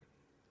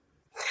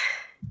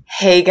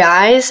Hey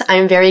guys,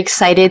 I'm very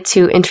excited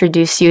to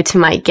introduce you to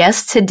my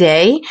guest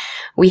today.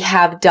 We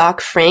have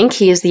Doc Frank.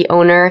 He is the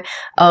owner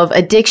of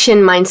Addiction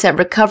Mindset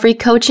Recovery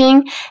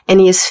Coaching, and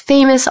he is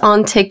famous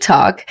on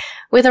TikTok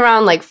with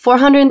around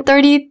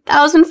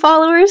 430,000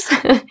 followers.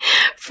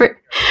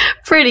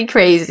 Pretty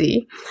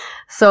crazy.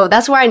 So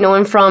that's where I know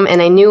him from,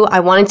 and I knew I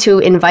wanted to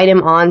invite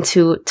him on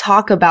to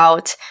talk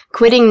about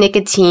quitting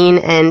nicotine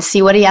and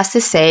see what he has to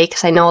say,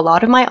 because I know a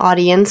lot of my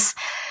audience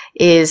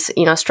is,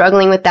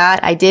 struggling with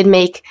that. I did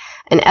make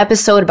an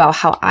episode about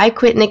how I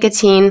quit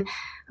nicotine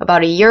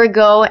about a year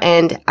ago,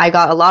 and I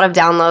got a lot of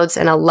downloads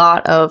and a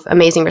lot of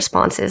amazing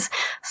responses.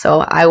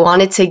 So I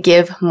wanted to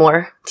give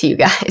more to you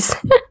guys.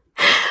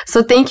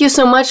 So thank you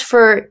so much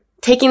for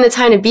taking the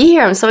time to be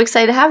here. I'm so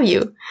excited to have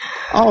you.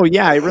 Oh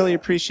yeah, I really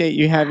appreciate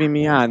you having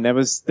me on. That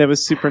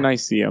was super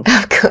nice of you.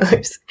 Of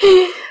course.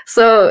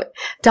 So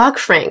Doc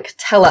Frank,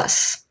 tell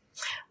us,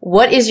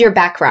 what is your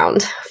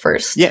background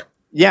first?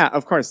 Yeah,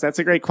 of course. That's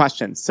a great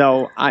question.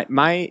 So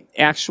my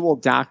actual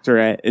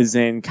doctorate is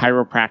in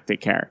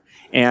chiropractic care,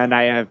 and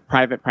I have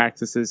private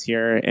practices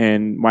here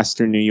in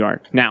Western New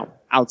York. Now,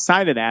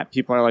 outside of that,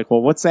 people are like,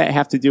 well, what's that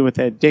have to do with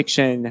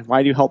addiction?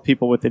 Why do you help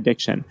people with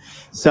addiction?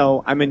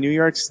 So I'm a New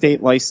York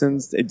State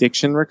licensed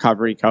addiction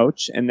recovery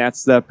coach, and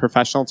that's the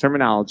professional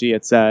terminology.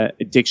 It's a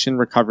addiction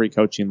recovery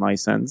coaching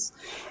license,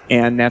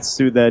 and that's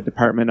through the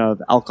Department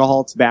of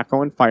Alcohol,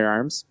 Tobacco, and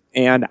Firearms.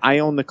 And I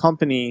own the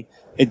company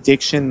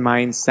Addiction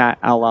Mindset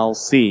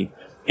LLC.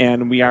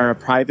 And we are a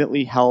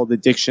privately held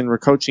addiction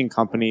recoaching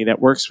company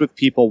that works with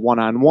people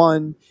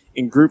one-on-one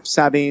in group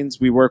settings.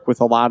 We work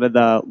with a lot of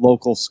the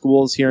local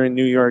schools here in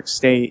New York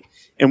State.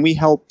 And we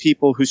help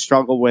people who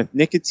struggle with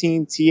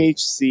nicotine,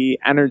 THC,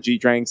 energy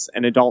drinks,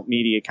 and adult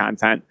media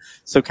content.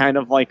 So kind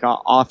of like an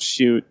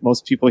offshoot.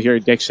 Most people hear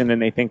addiction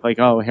and they think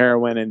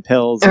heroin and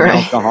pills and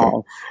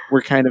alcohol.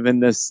 We're kind of in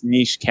this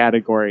niche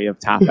category of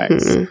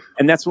topics.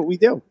 And that's what we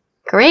do.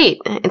 Great.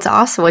 It's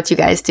awesome what you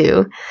guys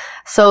do.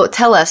 So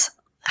tell us,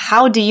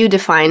 how do you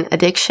define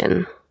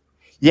addiction?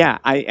 Yeah,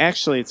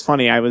 it's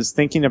funny. I was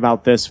thinking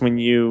about this when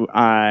you,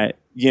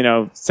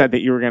 said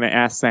that you were going to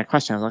ask that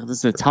question. I was like, this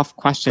is a tough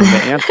question to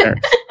answer.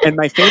 And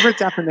my favorite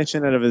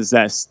definition of it is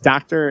this.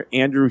 Dr.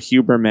 Andrew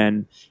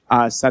Huberman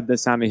said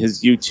this on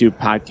his YouTube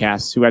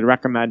podcast, who I'd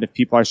recommend if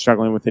people are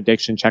struggling with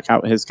addiction, check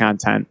out his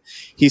content.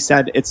 He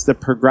said, it's the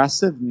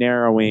progressive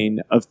narrowing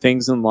of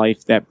things in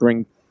life that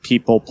bring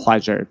people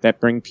pleasure.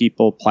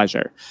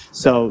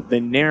 So the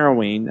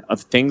narrowing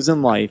of things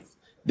in life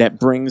that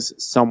brings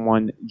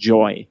someone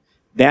joy.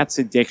 That's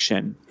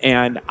addiction.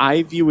 And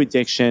I view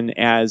addiction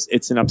as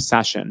it's an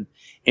obsession.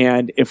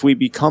 And if we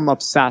become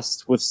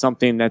obsessed with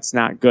something that's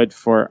not good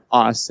for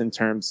us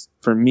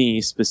for me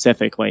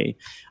specifically,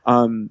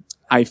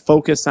 I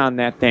focus on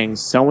that thing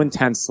so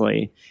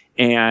intensely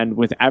and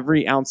with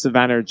every ounce of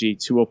energy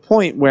to a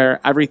point where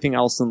everything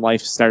else in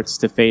life starts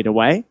to fade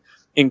away,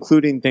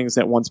 including things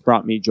that once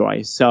brought me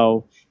joy.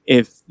 So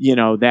if,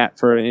 that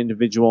for an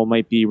individual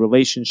might be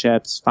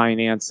relationships,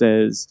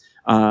 finances,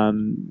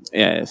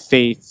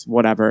 faith,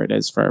 whatever it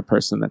is for a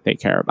person that they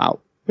care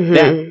about.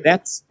 Mm-hmm.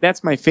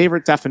 That's my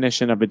favorite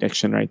definition of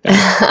addiction right there.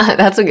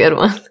 That's a good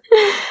one.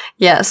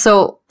 Yeah.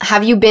 So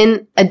have you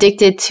been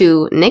addicted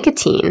to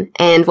nicotine,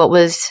 and what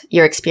was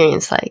your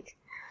experience like?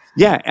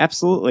 Yeah,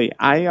 absolutely.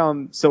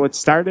 So it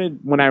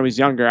started when I was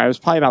younger. I was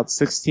probably about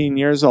 16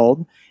 years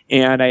old,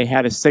 and I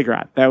had a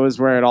cigarette. That was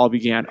where it all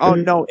began. Oh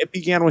no, it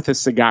began with a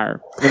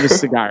cigar. It was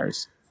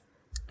cigars.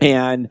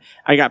 And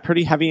I got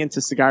pretty heavy into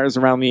cigars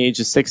around the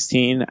age of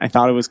 16. I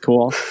thought it was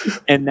cool.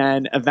 And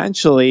then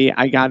eventually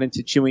I got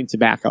into chewing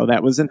tobacco.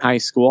 That was in high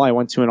school. I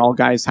went to an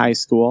all-guys high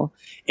school,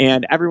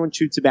 and everyone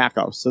chewed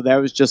tobacco. So that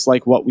was just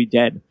like what we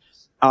did.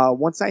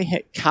 Once I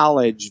hit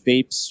college,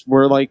 vapes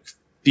were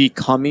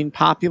becoming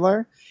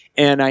popular.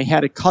 And I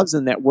had a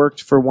cousin that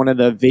worked for one of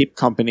the vape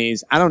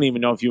companies. I don't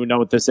even know if you would know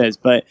what this is,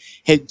 but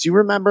hey, do you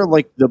remember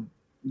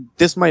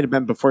this might have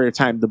been before your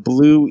time, the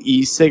blue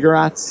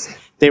e-cigarettes?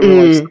 They were some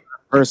of the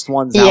first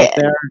ones out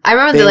there. I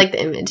remember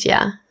the image,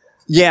 yeah.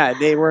 Yeah,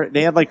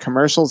 they had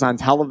commercials on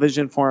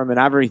television for them and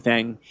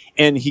everything.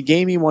 And he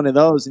gave me one of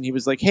those, and he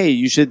was like, hey,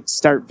 you should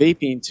start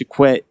vaping to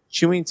quit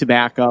chewing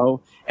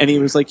tobacco. And he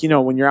was like,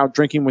 when you're out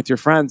drinking with your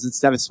friends,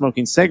 instead of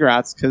smoking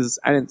cigarettes, because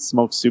I didn't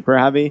smoke super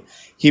heavy,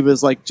 he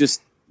was like,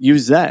 just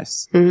use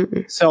this.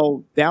 Mm-hmm.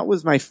 So that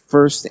was my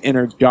first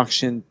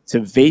introduction to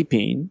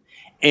vaping,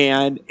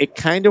 and it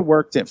kind of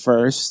worked at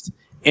first.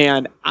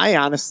 And I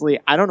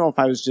don't know if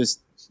I was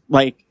just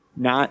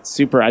not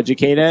super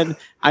educated.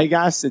 I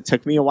guess it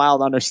took me a while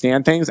to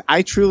understand things.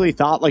 I truly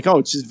thought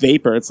it's just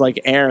vapor. It's like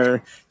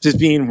air just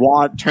being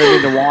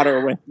turned into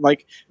water with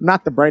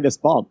not the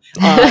brightest bulb,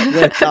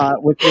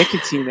 with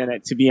nicotine in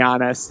it, to be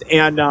honest.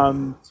 And,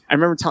 I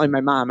remember telling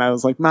my mom, I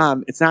was like,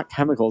 Mom, it's not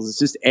chemicals. It's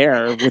just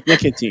air with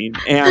nicotine.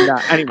 And,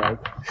 anyway,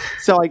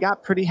 so I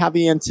got pretty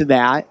heavy into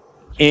that.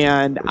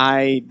 And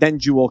then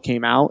Juul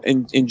came out,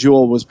 and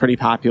Juul was pretty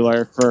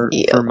popular for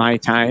my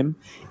time.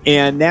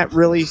 And that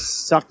really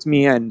sucked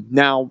me in.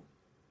 Now,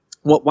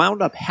 what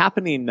wound up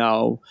happening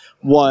though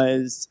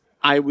was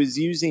I was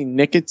using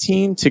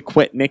nicotine to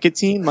quit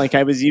nicotine. Like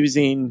I was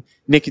using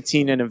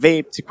nicotine in a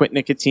vape to quit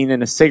nicotine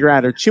in a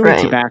cigarette or chewing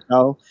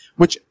tobacco,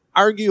 which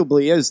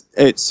arguably is,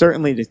 it's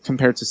certainly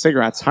compared to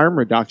cigarettes, harm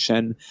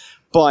reduction.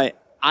 But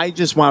I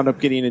just wound up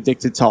getting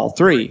addicted to all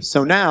three.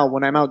 So now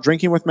when I'm out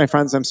drinking with my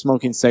friends, I'm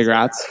smoking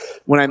cigarettes.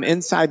 When I'm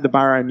inside the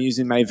bar, I'm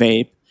using my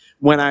vape.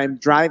 When I'm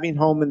driving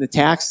home in the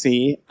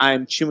taxi,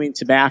 I'm chewing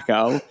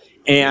tobacco.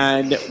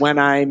 And when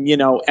I'm,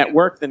 at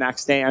work the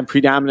next day, I'm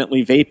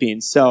predominantly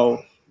vaping.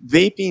 So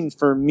vaping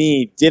for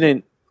me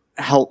didn't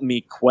help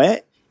me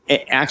quit.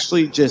 It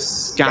actually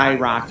just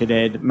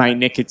skyrocketed my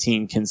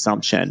nicotine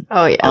consumption.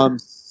 Oh, yeah.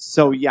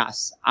 So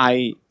yes,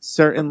 I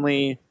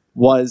certainly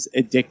was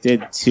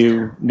addicted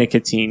to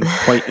nicotine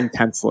quite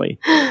intensely.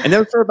 And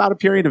then for about a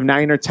period of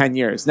 9 or 10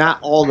 years, not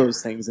all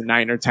those things in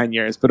 9 or 10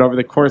 years, but over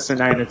the course of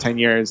 9 or 10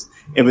 years,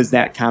 it was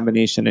that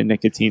combination of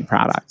nicotine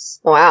products.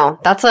 Wow.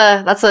 That's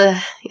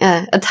a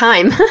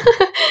time.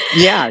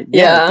 Yeah.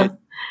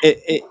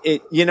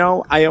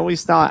 I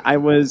always thought I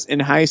was in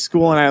high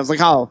school and I was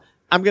like, oh,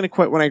 I'm going to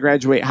quit when I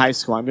graduate high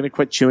school. I'm going to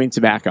quit chewing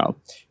tobacco.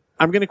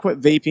 I'm going to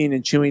quit vaping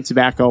and chewing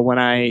tobacco when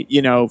I,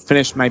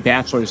 finish my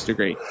bachelor's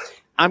degree.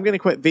 I'm going to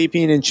quit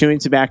vaping and chewing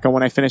tobacco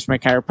when I finish my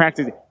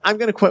chiropractic. I'm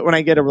going to quit when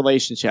I get a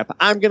relationship.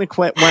 I'm going to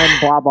quit when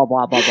blah, blah,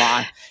 blah, blah,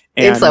 blah.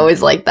 And it's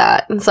always like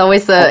that. It's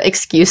always the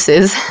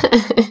excuses.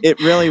 It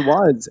really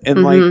was.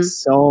 And like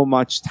so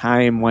much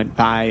time went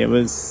by. It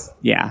was,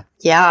 yeah.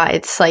 Yeah.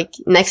 It's like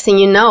next thing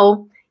you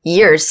know,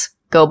 years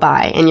go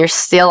by and you're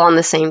still on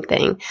the same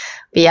thing.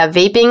 But yeah,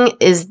 vaping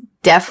is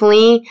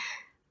definitely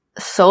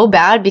so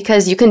bad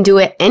because you can do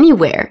it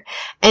anywhere.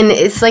 And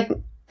it's like,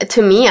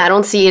 to me, I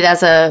don't see it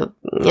as a,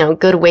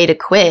 good way to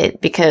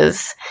quit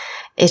because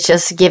it's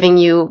just giving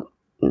you,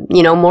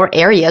 more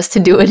areas to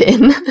do it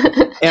in.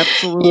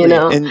 Absolutely.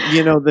 And,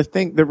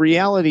 the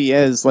reality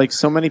is like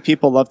so many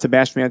people love to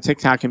bash me on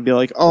TikTok and be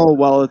like, oh,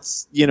 well,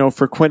 it's,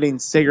 for quitting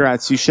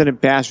cigarettes, you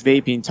shouldn't bash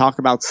vaping, talk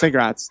about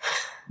cigarettes.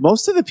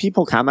 Most of the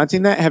people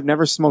commenting that have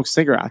never smoked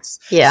cigarettes.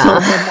 Yeah. So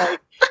I'm like,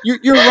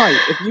 you're right.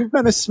 If you've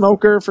been a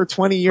smoker for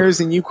 20 years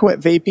and you quit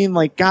vaping,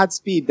 like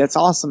Godspeed, that's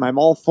awesome. I'm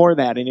all for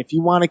that. And if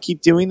you want to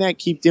keep doing that,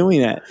 keep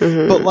doing it.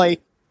 But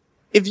like,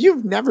 if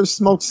you've never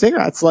smoked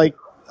cigarettes, like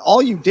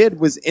all you did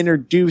was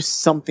introduce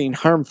something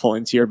harmful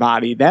into your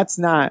body. That's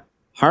not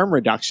harm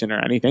reduction or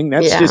anything.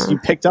 That's just you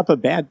picked up a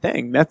bad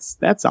thing.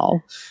 That's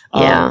all.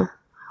 Yeah.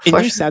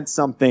 And you said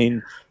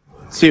something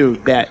too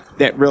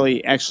that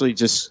really actually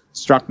just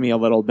struck me a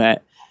little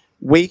bit.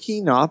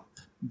 Waking up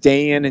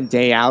day in and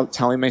day out,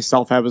 telling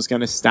myself I was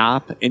going to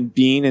stop and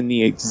being in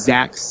the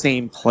exact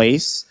same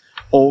place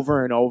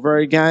over and over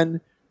again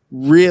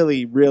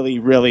really, really,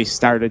 really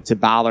started to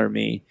bother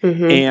me.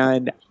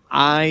 And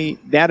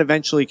that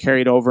eventually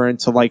carried over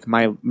into like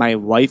my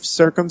life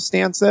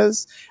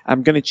circumstances.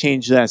 I'm going to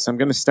change this. I'm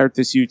going to start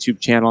this YouTube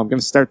channel. I'm going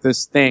to start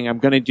this thing. I'm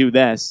going to do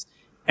this.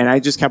 And I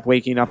just kept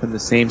waking up in the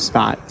same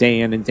spot day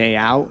in and day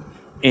out.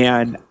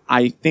 And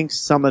I think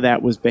some of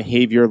that was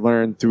behavior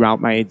learned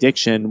throughout my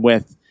addiction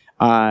with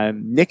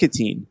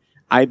nicotine.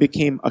 I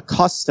became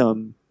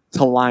accustomed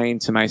to lying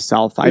to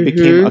myself. I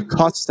became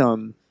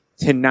accustomed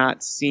to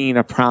not seeing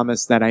a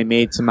promise that I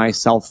made to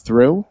myself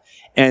through.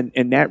 And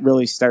that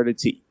really started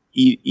to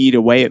eat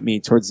away at me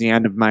towards the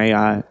end of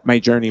my my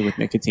journey with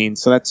nicotine.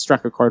 So that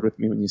struck a chord with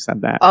me when you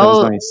said that. That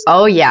was nice.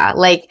 Oh yeah.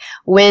 Like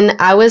when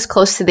I was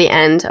close to the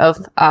end of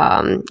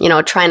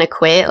trying to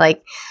quit,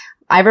 like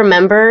I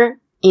remember,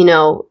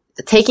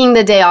 taking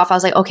the day off, I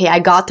was like, okay, I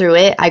got through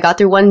it. I got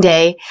through one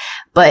day,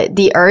 but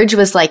the urge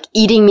was like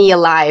eating me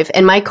alive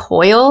and my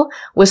coil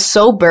was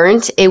so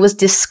burnt. It was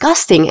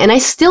disgusting and I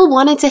still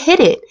wanted to hit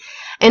it.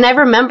 And I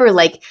remember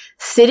like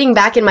sitting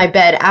back in my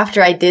bed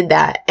after I did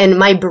that and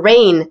my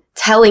brain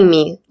telling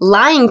me,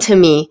 lying to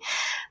me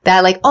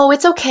that like, oh,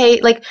 it's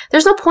okay. Like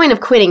there's no point of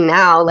quitting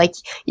now. Like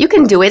you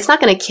can do it. It's not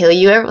going to kill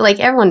you.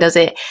 Like everyone does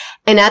it.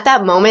 And at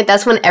that moment,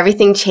 that's when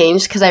everything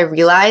changed because I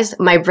realized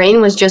my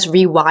brain was just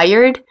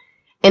rewired.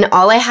 And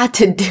all I had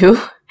to do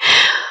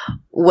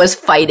was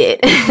fight it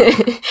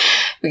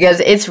because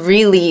it's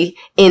really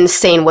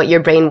insane what your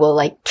brain will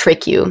like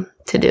trick you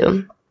to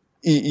do.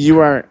 You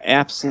are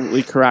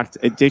absolutely correct.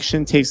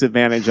 Addiction takes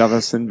advantage of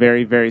us in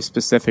very, very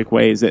specific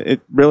ways.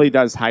 It really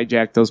does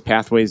hijack those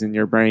pathways in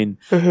your brain.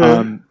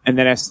 And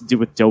that has to do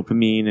with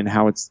dopamine and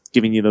how it's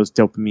giving you those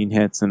dopamine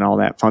hits and all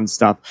that fun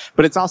stuff.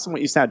 But it's also what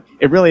you said.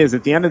 It really is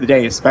at the end of the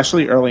day,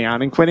 especially early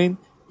on in quitting,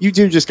 you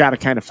do just got to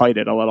kind of fight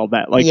it a little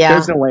bit. Like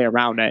there's no way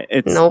around it.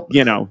 It's,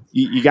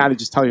 you got to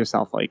just tell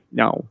yourself like,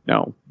 no.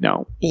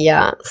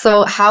 Yeah.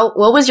 So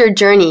what was your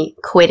journey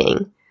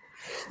quitting?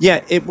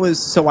 Yeah, it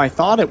was, so I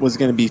thought it was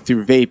going to be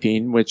through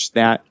vaping, which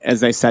that,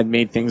 as I said,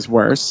 made things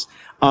worse.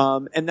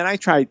 And then I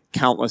tried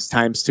countless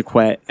times to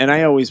quit and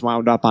I always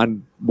wound up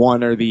on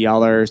one or the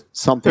other,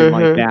 something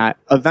like that.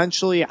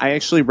 Eventually I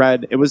actually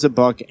read, it was a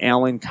book,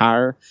 Alan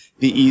Carr,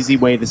 The Easy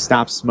Way to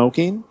Stop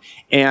Smoking.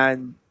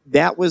 And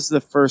that was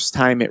the first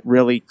time it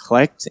really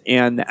clicked.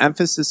 And the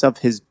emphasis of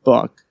his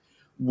book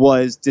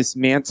was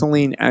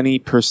dismantling any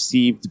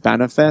perceived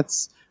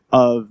benefits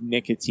of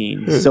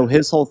nicotine. So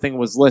his whole thing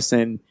was,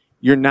 listen,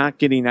 you're not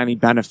getting any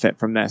benefit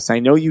from this. I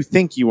know you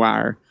think you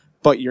are,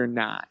 but you're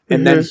not.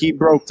 And then he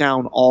broke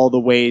down all the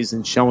ways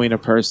in showing a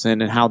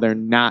person and how they're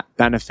not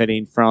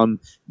benefiting from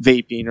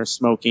vaping or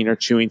smoking or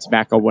chewing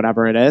tobacco,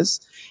 whatever it is.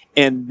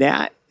 And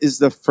that is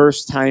the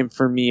first time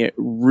for me it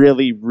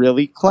really,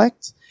 really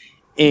clicked.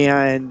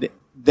 And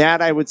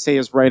that I would say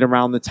is right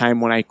around the time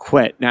when I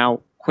quit.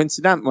 Now,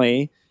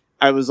 coincidentally,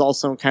 I was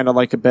also kind of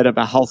like a bit of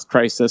a health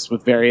crisis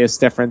with various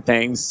different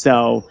things.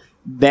 So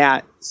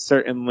that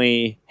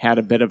certainly had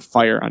a bit of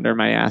fire under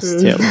my ass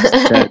too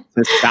to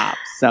stop.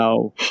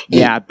 So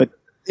yeah, but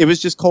it was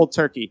just cold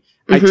turkey.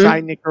 I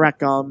tried Nicorette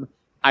gum,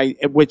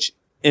 which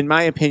in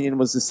my opinion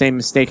was the same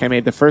mistake I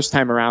made the first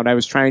time around. I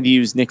was trying to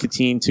use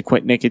nicotine to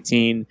quit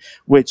nicotine,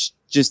 which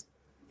just,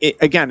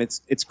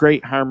 it's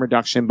great harm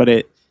reduction, but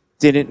it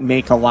didn't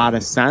make a lot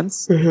of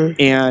sense.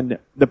 And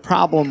the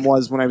problem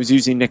was when I was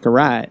using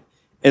Nicorette,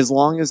 as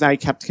long as I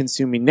kept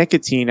consuming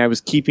nicotine, I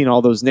was keeping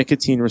all those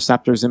nicotine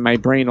receptors in my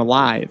brain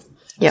alive.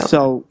 Yep.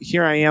 So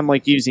here I am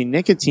like using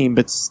nicotine,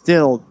 but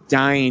still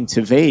dying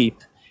to vape.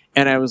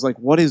 And I was like,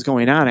 what is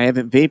going on? I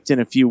haven't vaped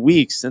in a few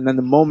weeks. And then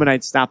the moment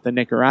I'd stop the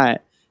Nicorette,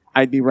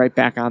 I'd be right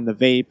back on the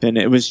vape. And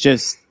it was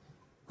just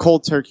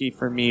cold turkey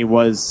for me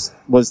was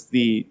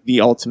the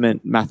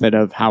ultimate method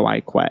of how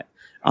I quit.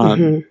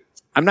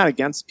 I'm not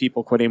against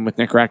people quitting with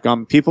Nicorette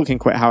gum. People can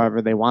quit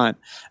however they want.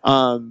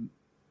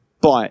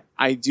 But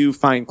I do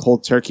find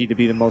cold turkey to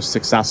be the most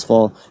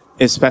successful,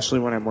 especially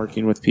when I'm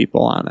working with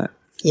people on it.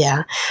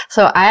 Yeah.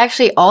 So I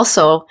actually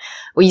also,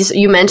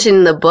 you mentioned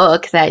in the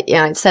book that,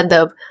 it said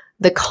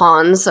the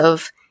cons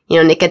of,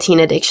 nicotine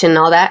addiction and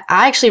all that.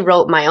 I actually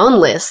wrote my own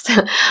list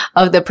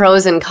of the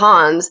pros and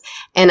cons,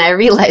 and I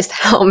realized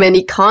how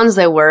many cons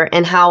there were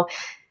and how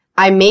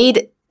I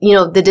made,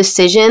 the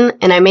decision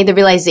and I made the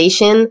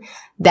realization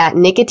that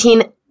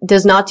nicotine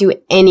does not do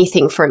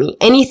anything for me,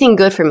 anything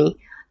good for me.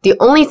 The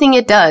only thing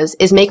it does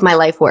is make my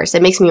life worse.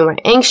 It makes me more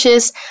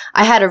anxious.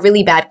 I had a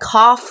really bad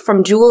cough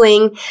from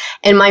juuling,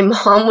 and my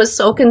mom was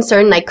so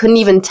concerned I couldn't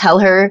even tell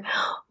her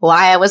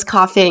why I was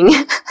coughing.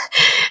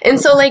 And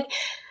so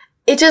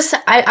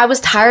I was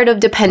tired of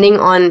depending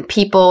on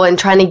people and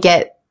trying to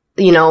get,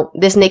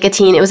 this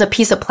nicotine. It was a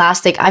piece of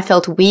plastic. I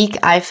felt weak.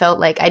 I felt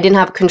like I didn't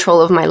have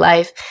control of my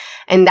life.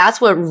 And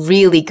that's what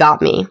really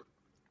got me.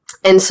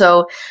 And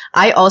so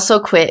I also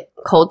quit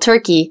cold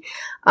turkey.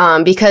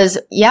 Because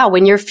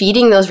when you're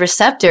feeding those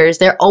receptors,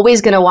 they're always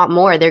going to want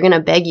more. They're going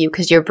to beg you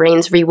because your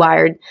brain's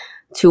rewired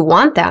to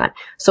want that.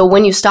 So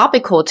when you stop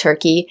it cold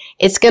turkey,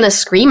 it's going to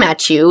scream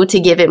at you to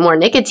give it more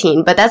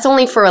nicotine, but that's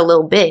only for a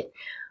little bit.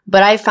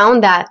 But I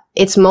found that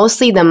it's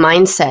mostly the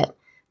mindset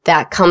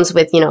that comes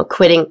with,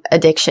 quitting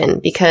addiction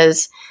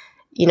because,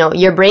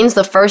 your brain's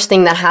the first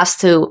thing that has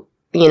to,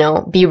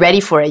 be ready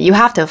for it. You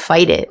have to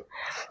fight it.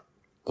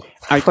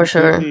 For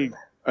sure.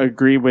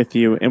 Agree with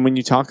you. And when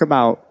you talk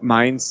about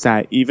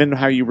mindset, even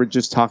how you were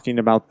just talking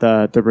about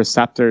the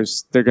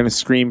receptors, they're going to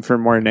scream for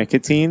more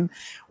nicotine.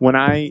 When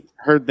I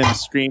heard them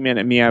screaming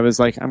at me, I was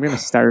like, I'm going to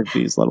starve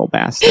these little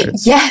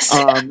bastards. Yes.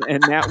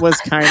 And that was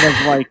kind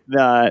of like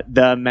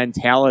the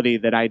mentality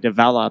that I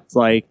developed,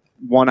 like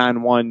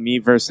one-on-one me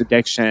versus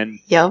addiction.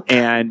 Yep.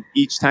 And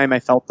each time I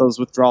felt those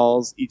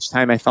withdrawals, each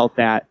time I felt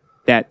that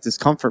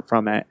discomfort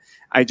from it,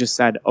 I just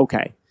said,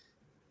 okay,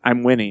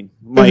 I'm winning.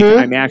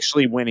 I'm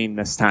actually winning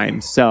this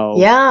time.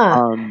 So,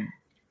 and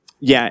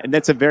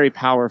that's a very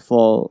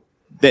powerful,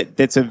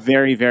 that's a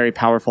very, very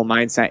powerful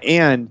mindset.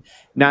 And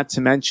not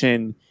to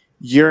mention,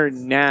 you're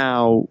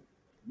now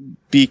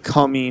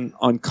becoming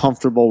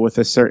uncomfortable with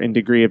a certain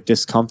degree of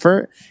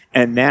discomfort.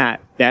 And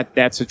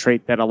that's a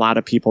trait that a lot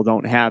of people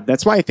don't have.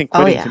 That's why I think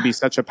quitting can be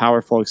such a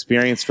powerful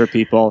experience for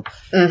people,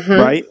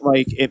 right?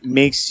 Like it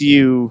makes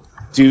you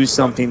do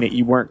something that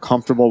you weren't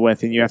comfortable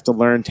with, and you have to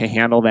learn to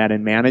handle that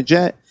and manage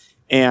it.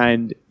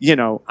 And,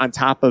 on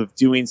top of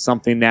doing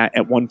something that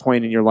at one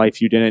point in your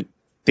life you didn't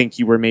think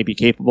you were maybe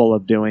capable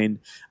of doing,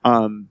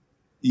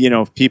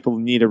 if people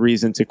need a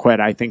reason to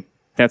quit, I think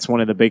that's one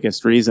of the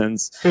biggest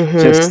reasons.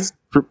 Just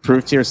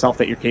prove to yourself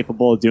that you're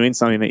capable of doing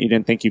something that you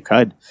didn't think you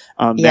could.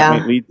 That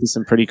might lead to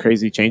some pretty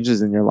crazy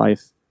changes in your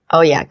life.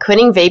 Oh, yeah.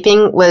 Quitting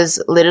vaping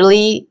was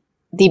literally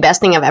the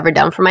best thing I've ever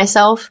done for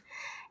myself.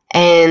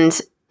 And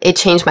it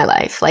changed my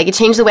life. Like, it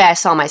changed the way I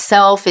saw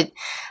myself.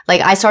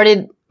 I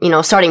started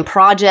starting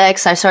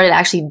projects. I started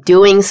actually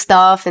doing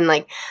stuff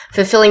and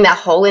fulfilling that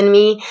hole in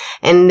me.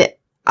 And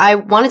I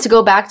wanted to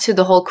go back to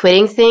the whole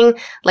quitting thing,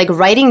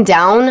 writing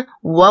down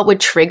what would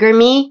trigger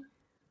me,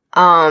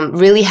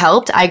 really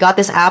helped. I got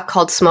this app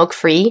called Smoke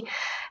Free.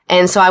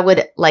 And so I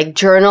would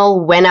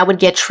journal when I would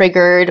get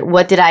triggered.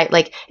 What did I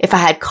if I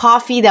had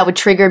coffee, that would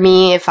trigger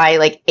me. If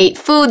I ate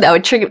food, that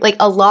would trigger,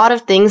 a lot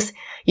of things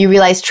you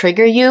realize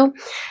trigger you.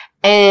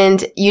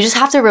 And you just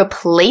have to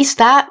replace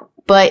that,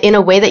 but in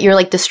a way that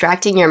you're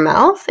distracting your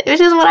mouth, which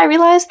is what I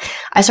realized.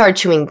 I started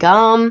chewing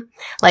gum,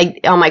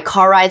 on my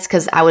car rides,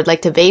 cause I would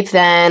like to vape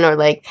then, or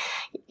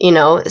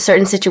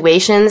certain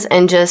situations,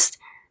 and just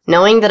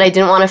knowing that I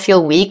didn't want to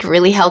feel weak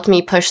really helped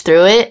me push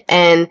through it.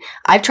 And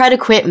I've tried to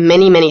quit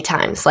many, many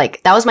times.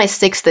 Like that was my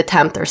 6th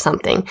attempt or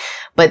something.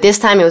 But this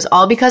time it was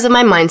all because of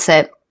my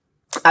mindset.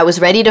 I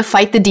was ready to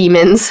fight the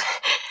demons.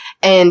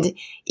 And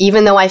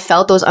even though I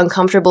felt those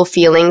uncomfortable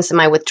feelings and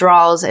my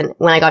withdrawals and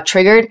when I got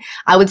triggered,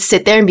 I would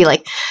sit there and be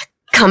like,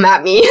 come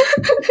at me.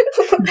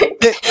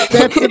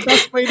 That's the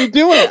best way to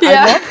do it.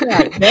 Yeah. I love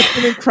that. That's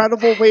an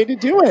incredible way to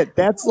do it.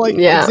 That's like,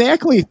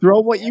 exactly,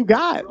 throw what you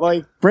got.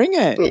 Like, bring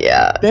it.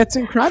 Yeah. That's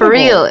incredible. For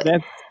real.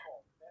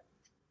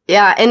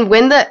 Yeah. And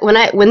when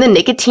the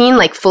nicotine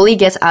like fully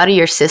gets out of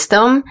your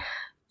system,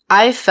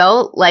 I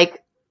felt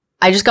like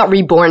I just got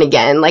reborn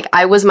again. Like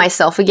I was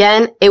myself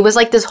again. It was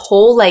like this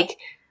whole like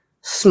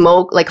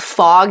smoke, like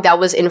fog that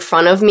was in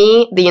front of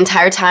me the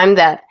entire time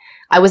that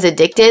I was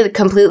addicted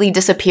completely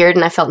disappeared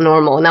and I felt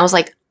normal. And I was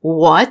like,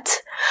 what?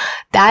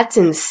 That's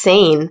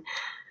insane.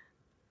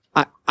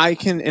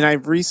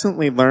 I've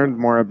recently learned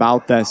more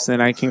about this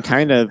and I can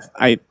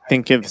I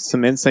think give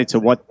some insight to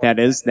what that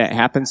is that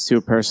happens to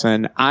a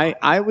person.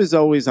 I was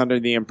always under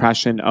the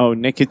impression,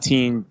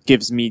 nicotine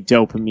gives me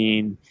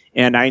dopamine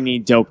and I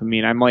need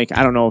dopamine. I'm like,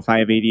 I don't know if I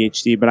have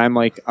ADHD, but I'm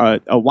like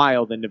a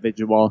wild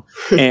individual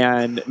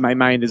and my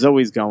mind is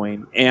always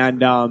going.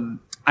 And,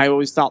 I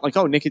always thought like,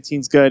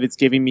 nicotine's good. It's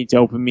giving me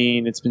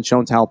dopamine. It's been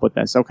shown to help with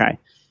this. Okay.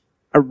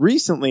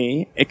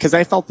 Recently, because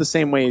I felt the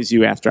same way as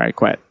you after I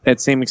quit,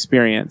 that same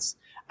experience,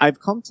 I've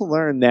come to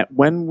learn that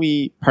when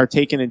we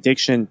partake in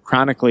addiction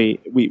chronically,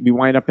 we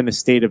wind up in a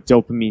state of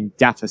dopamine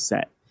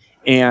deficit.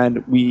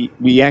 And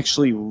we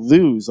actually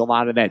lose a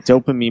lot of that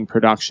dopamine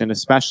production,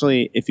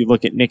 especially if you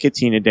look at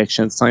nicotine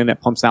addiction, something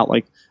that pumps out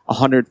like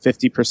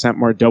 150%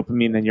 more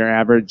dopamine than your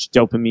average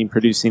dopamine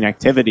producing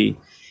activity.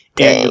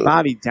 And your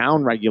body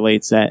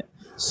downregulates it.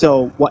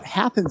 So what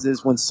happens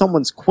is when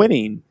someone's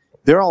quitting,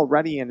 they're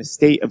already in a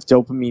state of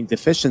dopamine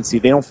deficiency.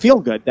 They don't feel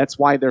good. That's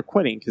why they're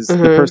quitting, because the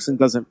person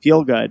doesn't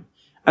feel good.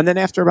 And then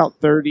after about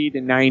 30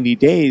 to 90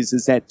 days,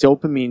 is that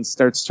dopamine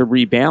starts to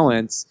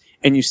rebalance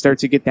and you start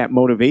to get that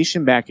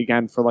motivation back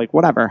again for like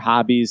whatever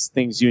hobbies,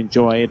 things you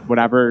enjoyed,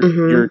 whatever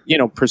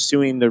you're,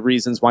 pursuing the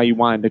reasons why you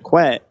wanted to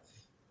quit.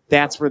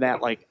 That's where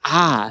that like,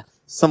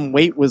 some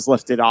weight was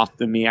lifted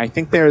off of me. I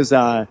think there's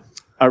a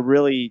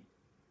really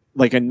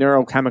like a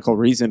neurochemical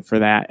reason for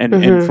that.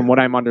 And from what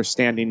I'm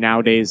understanding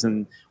nowadays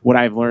and what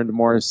I've learned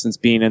more since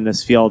being in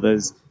this field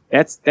is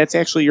that's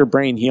actually your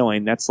brain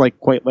healing. That's like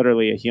quite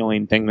literally a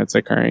healing thing that's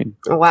occurring.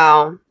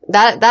 Wow.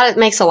 That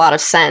makes a lot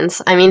of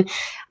sense. I mean,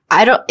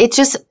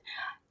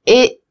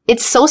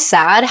 it's so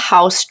sad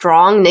how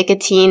strong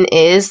nicotine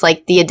is,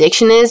 like the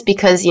addiction is,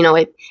 because,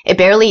 it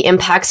barely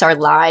impacts our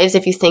lives.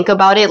 If you think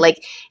about it,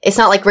 like, it's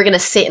not like we're going to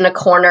sit in a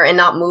corner and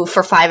not move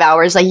for 5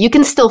 hours. Like, you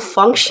can still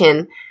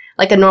function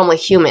like a normal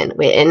human,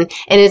 and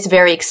it's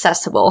very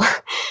accessible,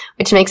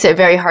 which makes it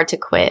very hard to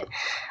quit.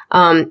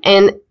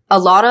 And a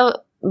lot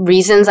of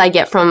reasons I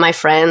get from my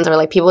friends or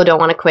like people who don't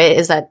want to quit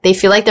is that they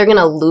feel like they're going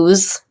to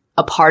lose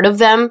a part of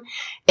them.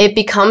 It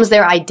becomes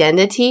their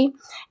identity.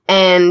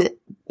 And,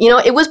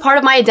 it was part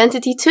of my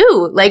identity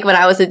too, like when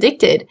I was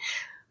addicted.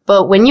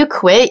 But when you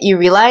quit, you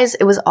realize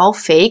it was all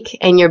fake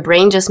and your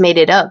brain just made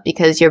it up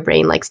because your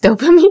brain likes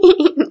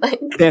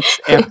dopamine. That's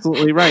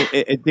absolutely right.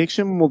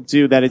 Addiction will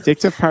do that.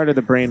 Addictive part of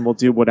the brain will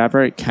do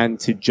whatever it can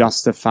to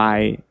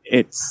justify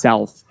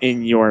itself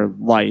in your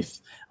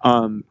life.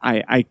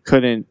 I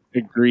couldn't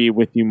agree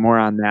with you more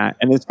on that.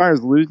 And as far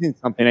as losing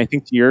something, I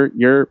think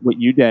your what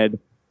you did,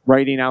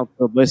 writing out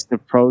the list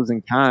of pros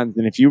and cons.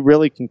 And if you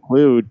really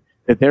conclude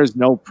that there's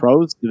no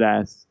pros to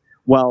this,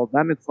 well,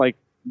 then it's like,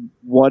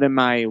 what am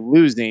I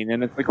losing?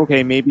 And it's like,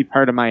 okay, maybe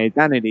part of my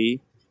identity,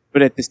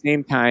 but at the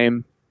same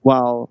time,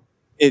 well,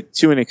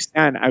 to an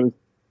extent, I was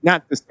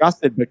not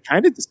disgusted, but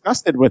kind of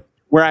disgusted with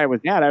where I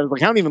was at. I was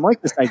like, I don't even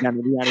like this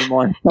identity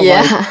anymore. So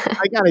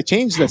I got to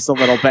change this a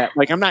little bit.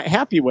 Like, I'm not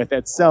happy with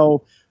it.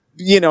 So,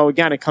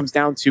 again, it comes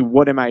down to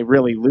what am I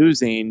really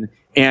losing?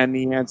 And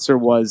the answer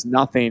was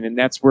nothing. And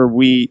that's where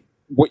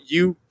what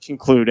you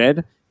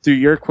concluded through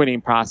your quitting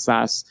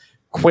process.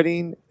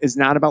 Quitting is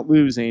not about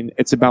losing.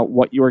 It's about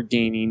what you're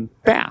gaining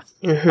back.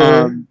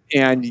 And,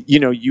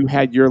 you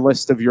had your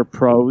list of your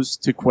pros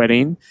to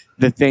quitting,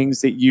 the things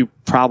that you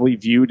probably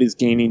viewed as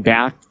gaining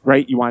back,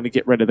 right? You wanted to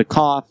get rid of the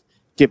cough,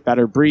 get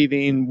better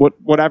breathing,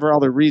 whatever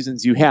other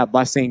reasons you had,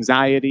 less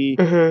anxiety.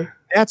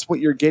 That's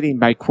what you're getting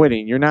by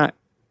quitting. You're not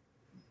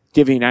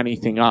giving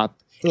anything up.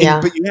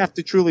 Yeah. But you have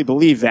to truly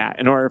believe that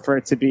in order for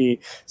it to be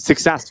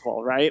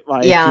successful, right?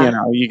 Like,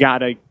 you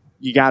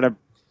gotta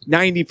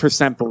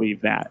 90%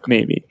 believe that,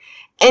 maybe.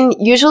 And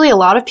usually a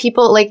lot of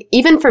people, like,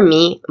 even for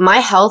me, my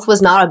health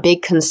was not a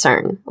big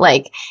concern.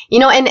 Like,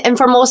 and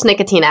for most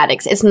nicotine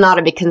addicts, it's not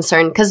a big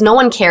concern because no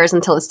one cares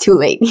until it's too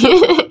late,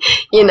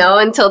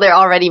 until they're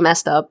already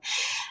messed up.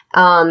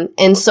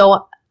 And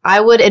so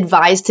I would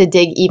advise to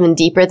dig even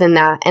deeper than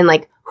that. And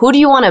like, who do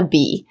you want to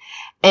be?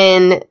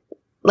 And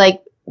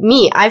like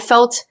me, I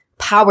felt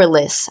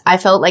powerless. I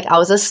felt like I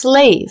was a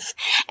slave.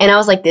 And I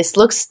was like, this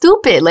looks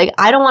stupid. Like,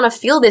 I don't want to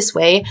feel this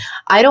way.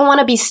 I don't want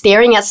to be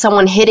staring at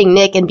someone hitting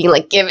Nick and being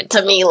like, give it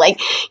to me. Like,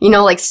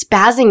 like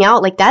spazzing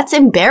out. Like, that's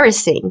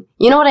embarrassing.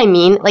 You know what I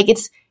mean? Like,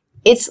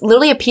 it's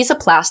literally a piece of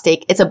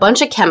plastic. It's a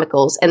bunch of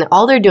chemicals, and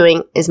all they're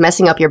doing is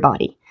messing up your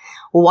body.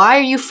 Why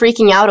are you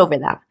freaking out over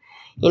that?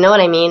 You know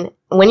what I mean?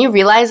 When you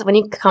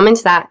come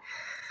into that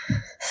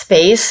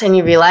space and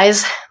you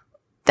realize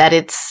that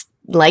it's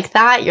like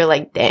that, you're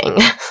like, dang.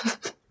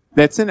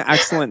 That's an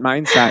excellent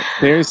mindset.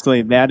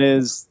 Seriously, that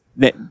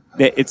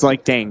it's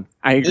like, dang.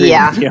 I agree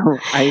with you.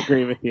 I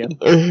agree with you.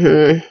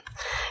 Mm-hmm.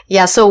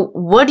 Yeah. So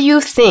what do you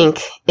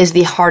think is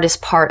the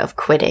hardest part of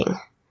quitting?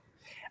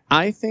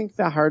 I think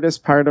the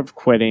hardest part of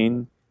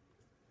quitting,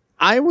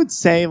 I would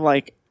say,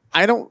 like,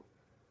 I'm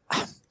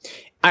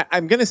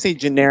going to say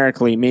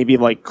generically, maybe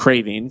like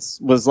cravings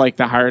was like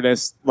the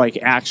hardest, like,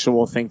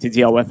 actual thing to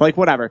deal with. Like,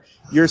 whatever.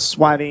 You're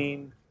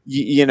sweating.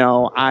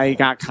 I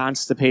got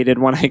constipated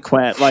when I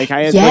quit. Like,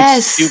 I had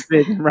like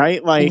stupid,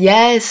 right? Like,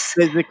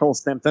 physical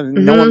symptoms.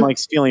 Mm-hmm. No one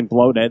likes feeling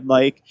bloated.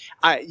 Like,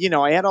 I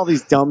had all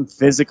these dumb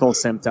physical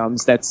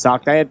symptoms that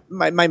sucked. I had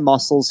my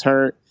muscles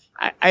hurt.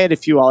 I had a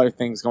few other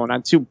things going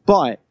on too,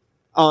 but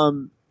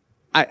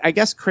I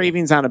guess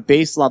cravings on a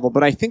base level,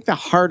 but I think the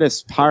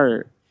hardest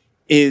part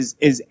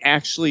is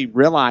actually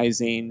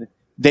realizing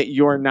that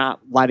you're not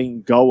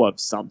letting go of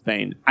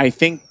something. I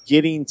think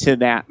getting to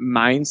that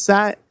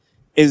mindset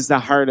is the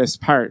hardest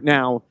part.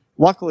 Now,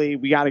 luckily,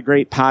 we got a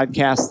great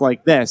podcast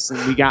like this,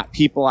 and we got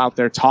people out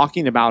there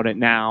talking about it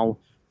now,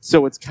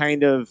 so it's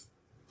kind of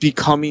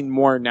becoming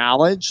more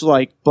knowledge.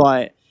 Like,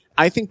 but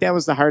I think that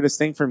was the hardest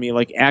thing for me,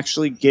 like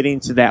actually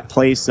getting to that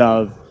place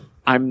of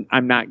I'm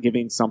not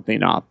giving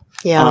something up.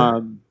 Yeah.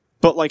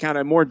 But like on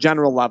a more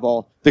general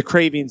level, the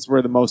cravings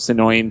were the most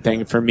annoying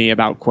thing for me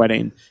about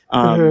quitting,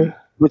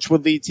 which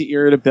would lead to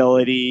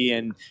irritability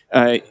and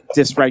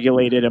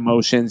dysregulated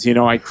emotions.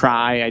 I'd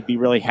cry, I'd be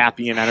really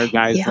happy and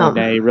energized one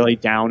day, really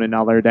down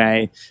another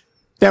day.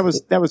 That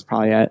was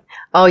probably it.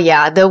 Oh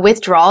yeah, the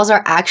withdrawals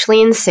are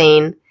actually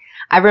insane.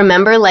 I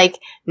remember like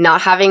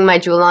not having my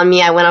Juul on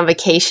me. I went on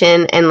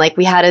vacation and like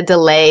we had a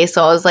delay.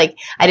 So I was like,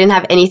 I didn't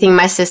have anything in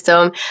my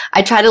system.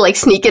 I tried to like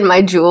sneak in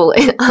my Juul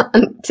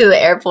to the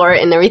airport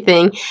and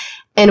everything.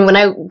 And when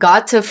I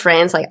got to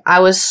France, like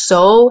I was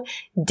so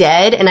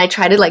dead and I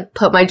tried to like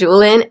put my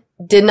Juul in,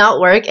 did not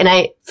work. And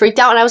I freaked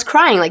out and I was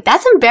crying. Like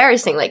that's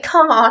embarrassing. Like,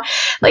 come on,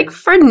 like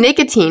for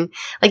nicotine,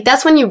 like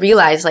that's when you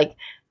realize like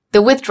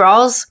the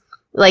withdrawals,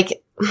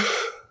 like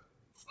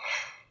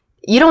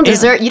you don't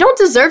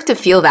deserve to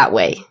feel that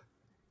way.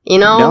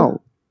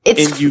 No.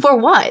 It's for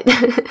what?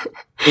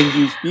 And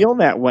you feel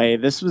that way.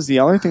 This was the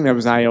other thing that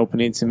was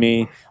eye-opening to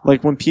me.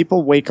 Like when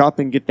people wake up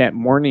and get that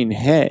morning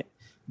hit,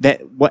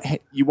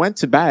 you went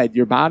to bed,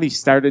 your body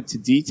started to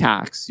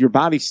detox. Your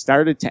body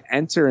started to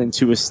enter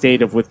into a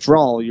state of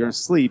withdrawal. You're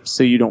asleep,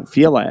 so you don't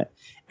feel it.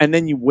 And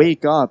then you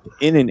wake up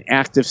in an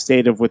active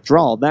state of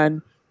withdrawal.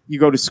 Then you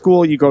go to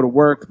school, you go to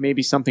work,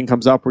 maybe something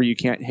comes up where you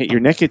can't hit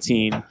your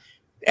nicotine.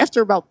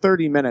 After about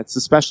 30 minutes,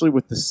 especially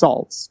with the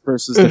salts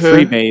versus the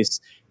freebase,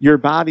 your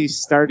body's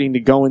starting to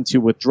go into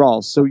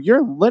withdrawal. So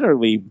you're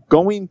literally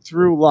going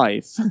through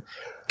life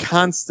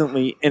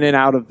constantly in and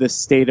out of this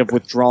state of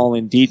withdrawal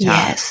and detox.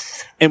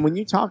 Yes. And when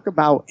you talk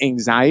about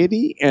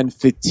anxiety and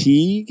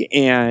fatigue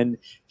and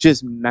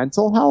just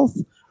mental health,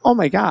 oh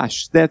my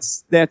gosh,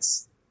 that's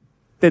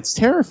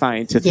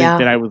terrifying to think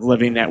that I was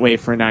living that way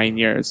for 9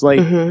 years. Like,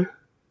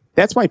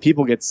 that's why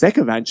people get sick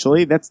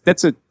eventually. That's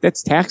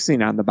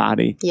taxing on the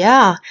body.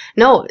 Yeah.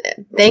 No,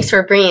 thanks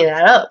for bringing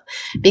that up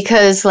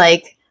because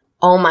like,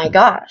 oh my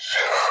gosh,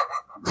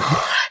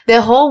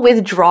 the whole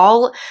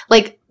withdrawal,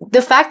 like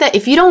the fact that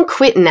if you don't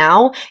quit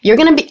now, you're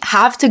going to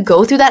have to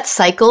go through that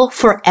cycle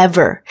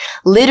forever,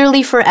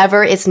 literally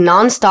forever. It's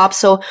nonstop.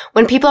 So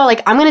when people are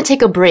like, I'm going to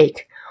take a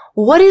break.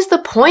 What is the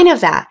point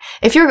of that?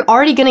 If you're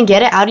already going to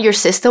get it out of your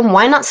system,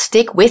 why not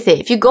stick with it?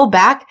 If you go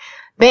back,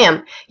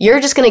 bam, you're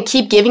just going to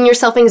keep giving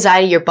yourself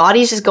anxiety. Your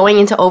body's just going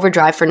into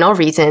overdrive for no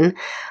reason.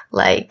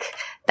 Like,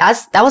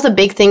 that was a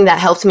big thing that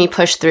helped me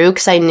push through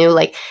because I knew,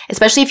 like,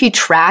 especially if you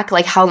track,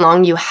 like, how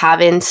long you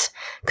haven't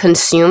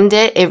consumed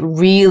it, it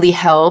really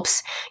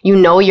helps. You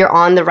know you're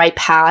on the right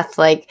path,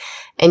 like,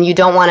 and you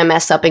don't want to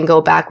mess up and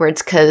go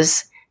backwards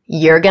because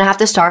you're going to have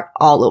to start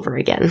all over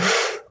again.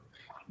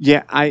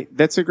 Yeah,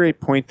 that's a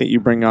great point that you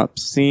bring up.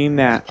 Seeing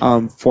that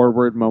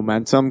forward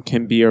momentum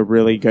can be a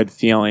really good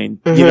feeling.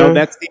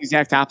 That's the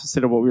exact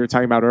opposite of what we were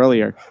talking about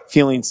earlier.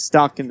 Feeling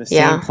stuck in the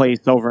same place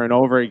over and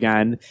over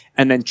again,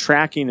 and then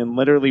tracking and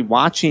literally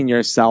watching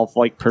yourself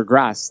like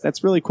progress.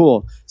 That's really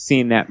cool,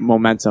 seeing that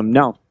momentum.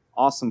 No,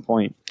 awesome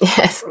point.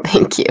 Yes,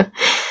 thank you.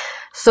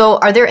 So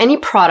are there any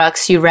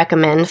products you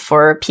recommend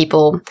for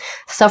people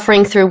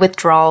suffering through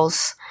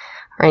withdrawals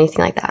or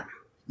anything like that?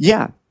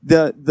 Yeah.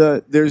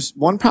 There's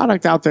one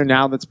product out there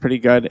now that's pretty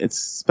good. It's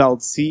spelled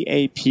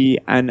CAPNOS,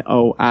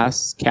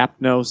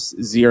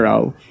 Capnos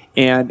Zero.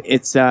 and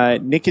it's a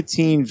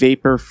nicotine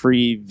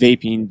vapor-free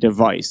vaping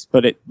device.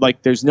 But it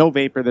like there's no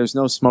vapor, there's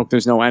no smoke,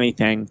 there's no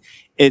anything.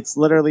 It's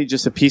literally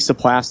just a piece of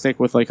plastic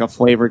with like a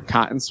flavored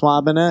cotton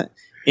swab in it,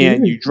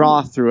 and you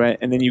draw through it,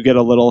 and then you get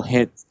a little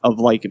hint of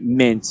like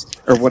mint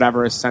or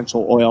whatever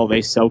essential oil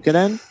they soak it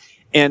in.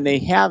 And they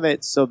have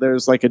it so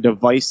there's like a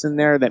device in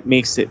there that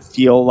makes it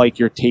feel like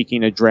you're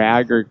taking a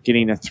drag or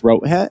getting a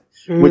throat hit,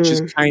 which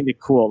is kind of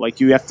cool.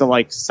 Like you have to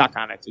like suck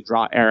on it to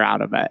draw air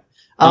out of it.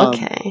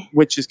 Okay.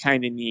 Which is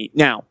kind of neat.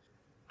 Now,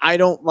 I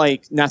don't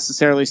like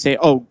necessarily say,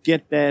 oh,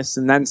 get this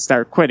and then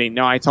start quitting.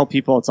 No, I tell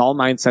people it's all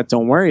mindset.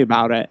 Don't worry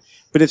about it.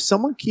 But if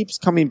someone keeps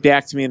coming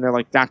back to me and they're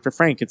like, Dr.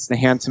 Frank, it's the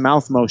hand to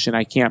mouth motion,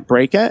 I can't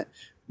break it.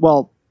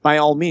 Well, by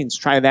all means,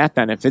 try that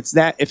then. If it's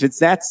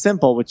that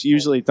simple, which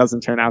usually it doesn't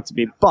turn out to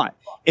be, but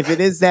if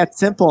it is that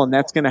simple and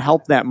that's going to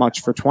help that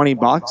much for $20,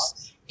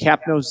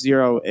 Capnos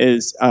Zero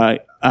is an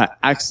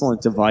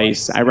excellent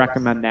device. I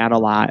recommend that a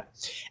lot.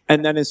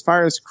 And then as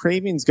far as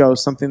cravings go,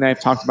 something that I've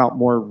talked about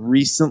more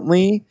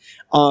recently,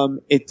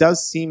 it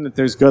does seem that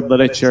there's good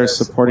literature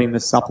supporting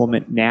the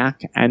supplement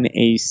NAC,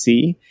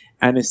 N-A-C,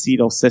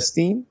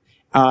 N-acetylcysteine,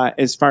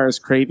 as far as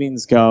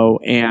cravings go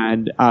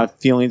and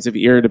feelings of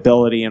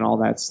irritability and all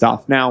that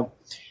stuff. Now,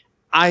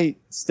 I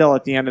still,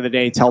 at the end of the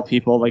day, tell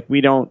people, like,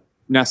 we don't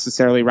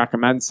necessarily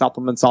recommend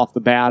supplements off the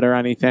bat or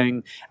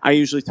anything. I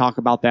usually talk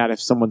about that if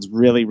someone's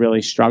really,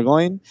 really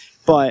struggling.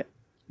 But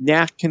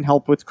NAC can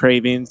help with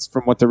cravings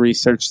from what the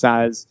research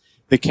says.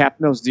 The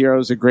Capnos Zero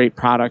is a great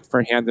product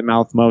for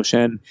hand-to-mouth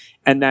motion.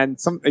 And then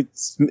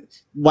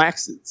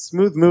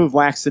Smooth Move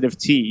laxative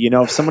tea. You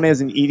know, if someone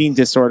has an eating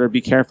disorder, be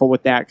careful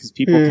with that because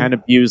people kind of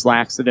abuse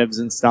laxatives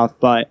and stuff.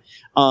 But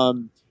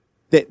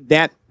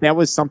that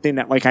was something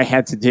that, like, I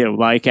had to do.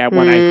 Like, when I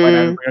quit,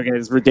 I was like, okay,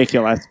 it's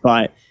ridiculous.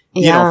 But,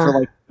 you know, for,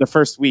 like, the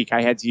first week,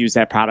 I had to use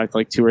that product,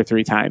 like, 2 or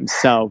 3 times.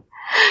 So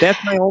that's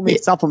my only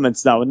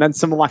supplements, though. And then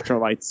some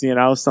electrolytes, you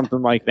know,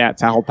 something like that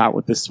to help out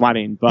with the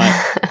sweating. But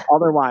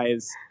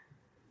otherwise,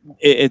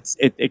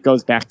 it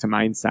goes back to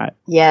mindset.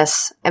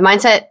 Yes. And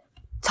mindset,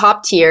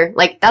 top tier.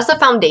 Like, that's the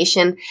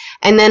foundation.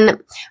 And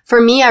then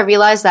for me, I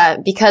realized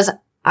that because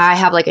I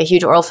have like a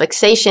huge oral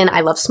fixation,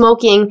 I love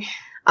smoking,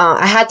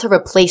 I had to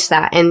replace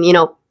that. And, you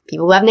know,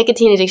 people who have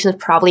nicotine addictions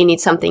probably need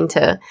something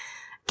to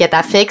get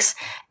that fix.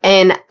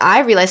 And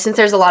I realized, since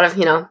there's a lot of,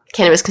 you know,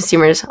 cannabis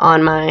consumers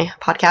on my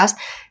podcast,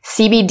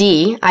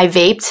 CBD, I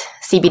vaped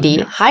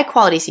CBD, high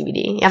quality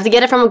CBD. You have to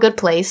get it from a good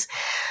place.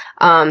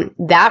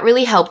 That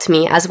really helped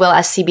me, as well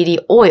as CBD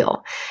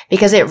oil,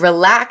 because it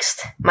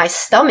relaxed my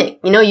stomach.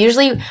 You know,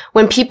 usually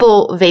when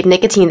people vape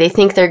nicotine, they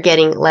think they're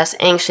getting less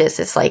anxious.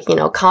 It's like, you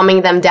know,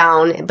 calming them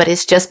down, but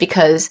it's just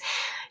because,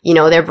 you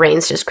know, their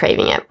brain's just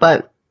craving it.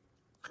 But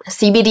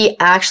CBD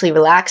actually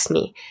relaxed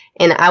me,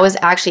 and I was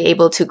actually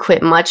able to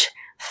quit much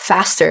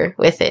faster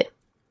with it.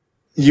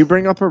 You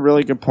bring up a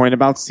really good point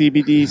about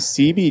CBD.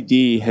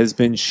 CBD has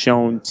been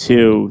shown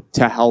to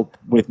help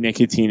with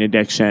nicotine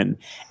addiction.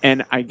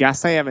 And I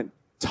guess I haven't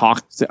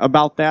talked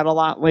about that a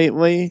lot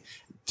lately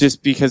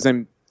just because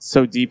I'm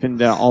so deep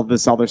into all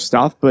this other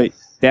stuff. But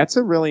that's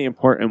a really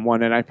important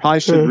one. And I probably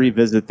should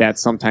revisit that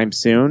sometime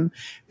soon,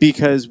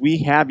 because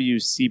we have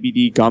used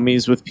CBD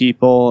gummies with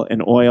people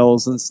and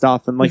oils and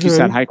stuff. And like you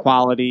said, high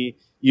quality.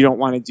 You don't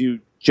want to do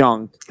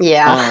junk.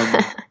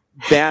 Yeah.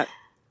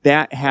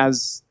 That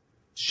has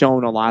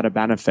shown a lot of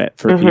benefit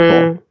for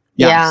people.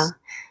 Yes. Yeah,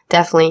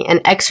 definitely.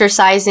 And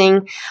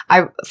exercising,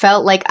 I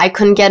felt like I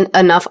couldn't get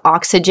enough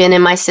oxygen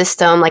in my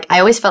system. Like, I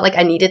always felt like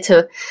I needed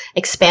to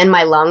expand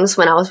my lungs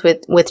when I was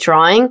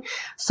withdrawing.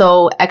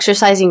 So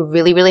exercising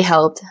really, really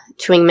helped.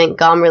 Chewing mint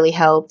gum really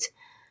helped.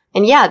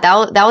 And yeah,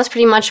 that was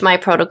pretty much my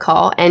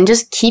protocol. And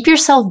just keep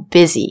yourself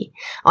busy.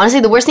 Honestly,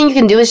 the worst thing you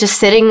can do is just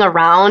sitting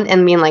around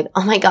and being like,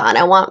 oh my God,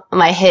 I want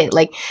my hit.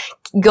 Like,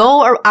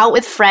 go out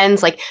with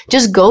friends, like,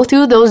 just go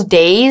through those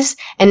days,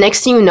 and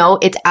next thing you know,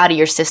 it's out of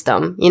your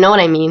system. You know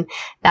what I mean?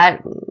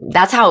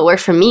 That's how it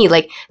worked for me.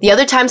 Like, the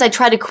other times I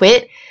tried to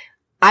quit,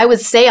 I would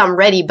say I'm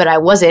ready, but I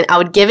wasn't. I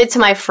would give it to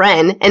my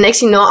friend, and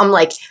next thing you know, I'm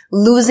like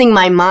losing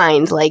my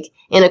mind, like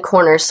in a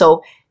corner.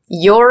 So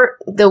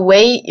the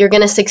way you're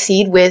gonna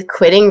succeed with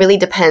quitting really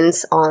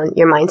depends on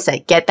your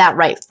mindset. Get that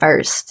right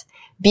first.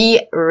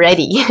 Be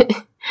ready.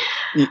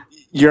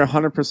 You're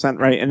 100%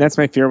 right. And that's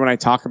my fear when I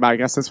talk about, I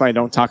guess that's why I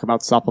don't talk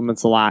about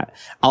supplements a lot.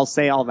 I'll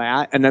say all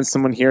that, and then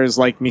someone hears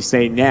like me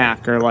say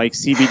NAC or like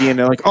CBD, and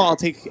they're like, oh,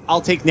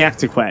 I'll take NAC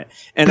to quit.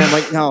 And I'm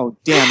like, no,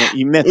 damn it.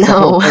 You missed the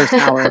whole first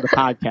hour of the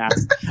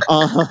podcast.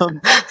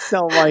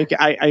 So like,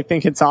 I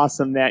think it's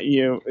awesome that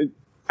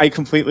I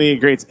completely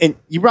agree. And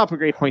you brought up a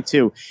great point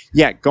too.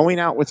 Yeah. Going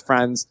out with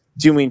friends,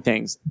 doing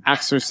things,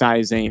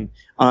 exercising.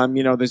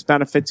 You know, there's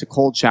benefit to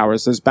cold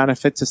showers. There's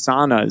benefit to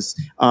saunas,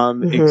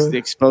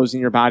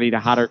 exposing your body to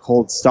hot or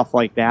cold, stuff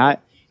like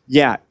that.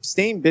 Yeah.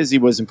 Staying busy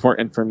was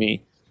important for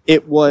me.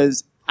 It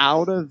was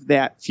out of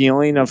that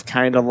feeling of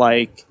kind of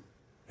like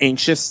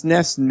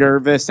anxiousness,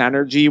 nervous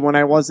energy when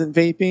I wasn't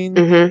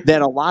vaping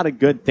that a lot of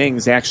good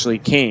things actually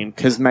came,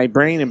 because my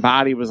brain and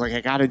body was like,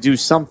 I got to do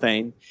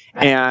something.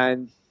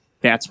 And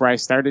that's where I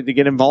started to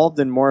get involved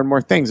in more and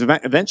more things.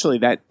 Eventually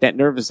that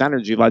nervous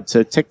energy led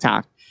to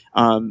TikTok.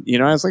 I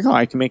was like, oh,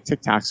 I can make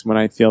TikToks when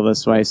I feel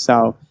this way.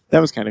 So that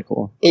was kind of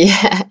cool.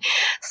 Yeah.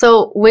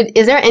 So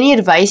is there any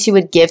advice you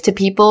would give to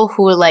people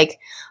who like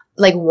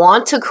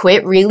want to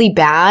quit really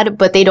bad,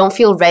 but they don't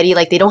feel ready?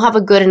 Like they don't have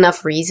a good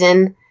enough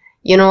reason.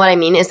 You know what I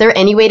mean? Is there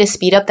any way to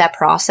speed up that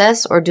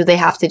process, or do they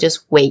have to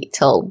just wait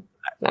till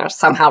they're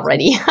somehow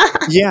ready?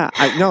 Yeah,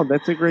 no,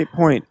 that's a great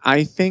point.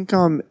 I think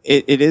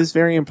it is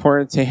very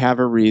important to have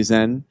a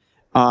reason.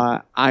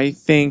 I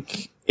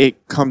think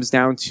it comes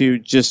down to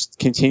just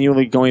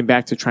continually going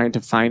back to trying to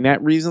find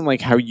that reason,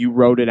 like how you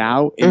wrote it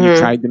out and you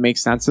tried to make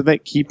sense of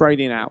it. Keep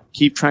writing out.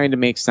 Keep trying to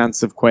make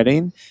sense of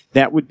quitting.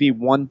 That would be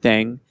one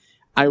thing.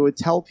 I would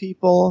tell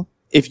people,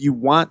 if you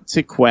want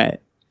to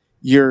quit,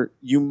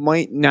 you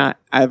might not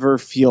ever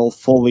feel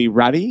fully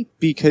ready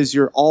because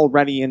you're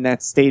already in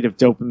that state of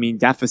dopamine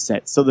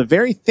deficit. So the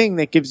very thing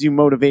that gives you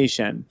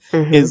motivation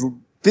is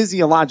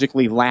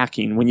physiologically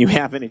lacking when you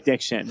have an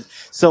addiction.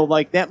 So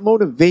like that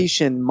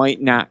motivation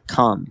might not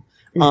come.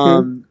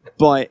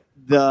 But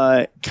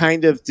the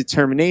kind of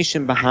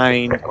determination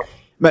behind,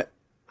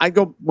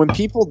 when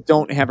people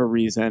don't have a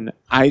reason,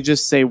 I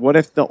just say, what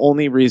if the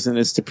only reason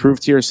is to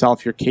prove to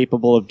yourself you're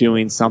capable of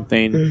doing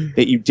something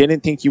that you didn't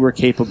think you were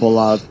capable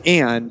of?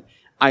 And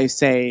I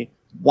say,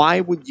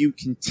 why would you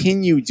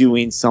continue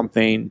doing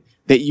something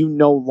that you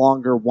no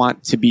longer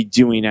want to be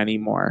doing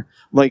anymore?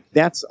 Like,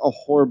 that's a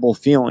horrible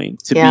feeling,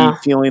 to be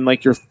feeling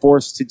like you're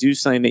forced to do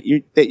something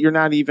that you're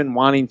not even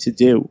wanting to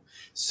do.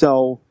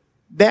 So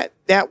that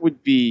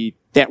would be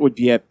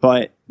it.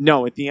 But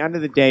no, at the end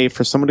of the day,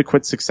 for someone to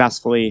quit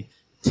successfully,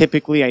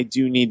 typically I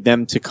do need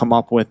them to come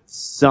up with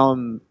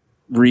some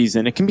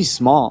reason. It can be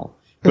small,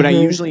 but I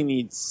usually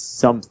need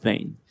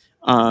something.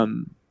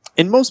 And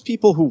most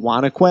people who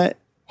want to quit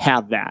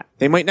have that.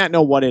 They might not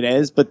know what it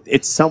is, but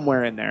it's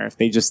somewhere in there if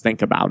they just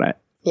think about it.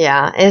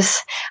 Yeah.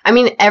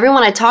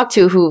 Everyone I talk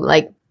to who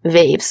like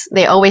vapes,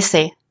 they always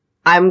say,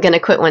 I'm going to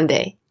quit one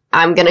day.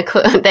 I'm going to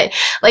quit one day.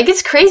 Like,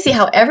 it's crazy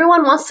how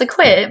everyone wants to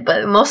quit,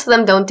 but most of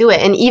them don't do it.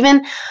 And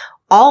even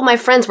all my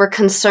friends were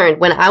concerned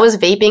when I was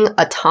vaping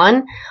a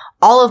ton.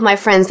 All of my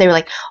friends, they were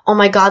like, oh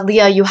my God,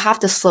 Leah, you have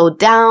to slow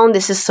down.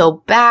 This is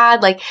so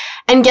bad. Like,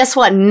 and guess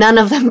what? None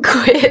of them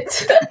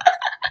quit.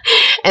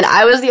 And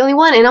I was the only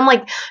one. And I'm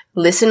like,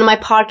 listen to my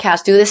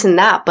podcast, do this and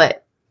that.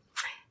 But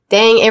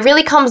dang, it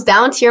really comes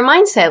down to your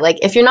mindset. Like,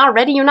 if you're not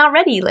ready, you're not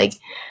ready. Like,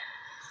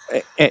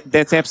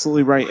 that's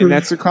absolutely right. And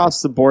that's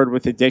across the board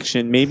with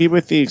addiction, maybe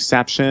with the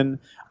exception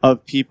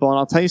of people. And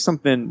I'll tell you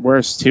something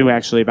worse too,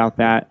 actually, about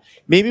that.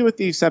 Maybe with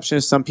the exception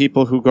of some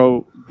people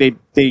who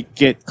they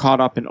get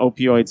caught up in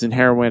opioids and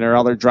heroin or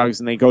other drugs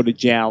and they go to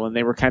jail and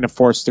they were kind of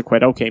forced to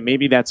quit. Okay,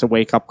 maybe that's a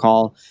wake-up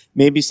call.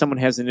 Maybe someone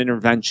has an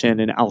intervention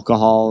in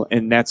alcohol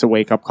and that's a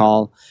wake-up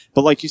call.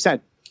 But like you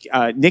said,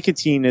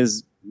 nicotine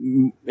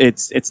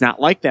it's not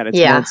like that. It's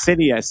more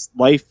insidious.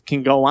 Life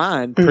can go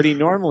on pretty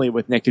normally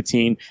with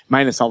nicotine,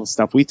 minus all the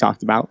stuff we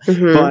talked about.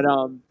 But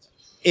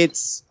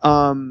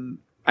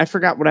I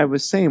forgot what I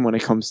was saying when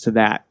it comes to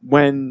that.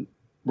 When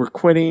we're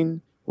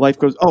quitting, life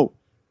goes,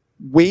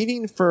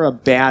 waiting for a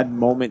bad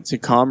moment to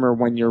come or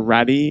when you're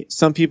ready.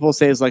 Some people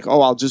say is like,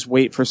 I'll just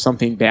wait for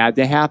something bad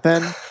to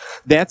happen.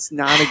 That's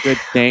not a good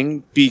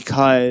thing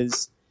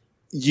because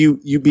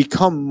you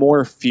become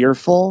more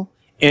fearful.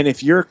 And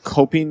if your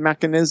coping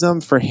mechanism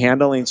for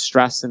handling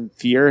stress and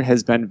fear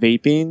has been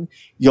vaping,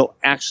 you'll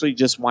actually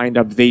just wind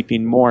up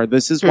vaping more.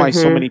 This is why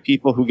so many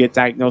people who get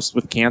diagnosed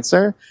with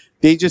cancer,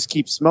 they just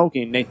keep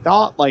smoking. They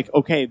thought like,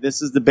 okay,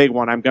 this is the big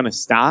one. I'm going to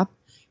stop.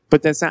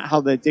 But that's not how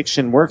the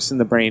addiction works in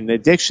the brain. The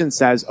addiction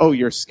says,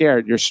 you're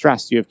scared, you're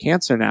stressed, you have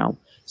cancer now.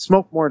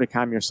 Smoke more to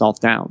calm yourself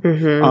down.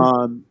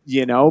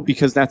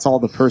 Because that's all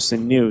the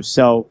person knew.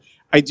 So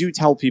I do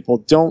tell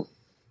people,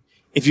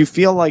 if you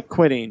feel like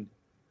quitting,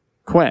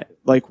 quit.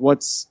 Like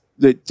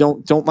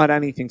don't let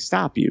anything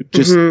stop you.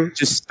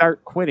 Just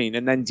start quitting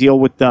and then deal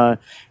with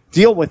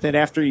it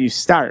after you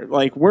start.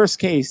 Like, worst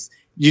case,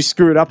 you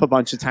screw it up a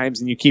bunch of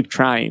times and you keep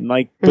trying.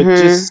 Like, but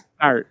just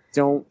start.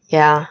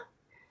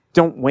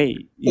 Don't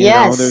wait.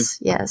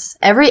 Yes.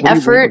 Every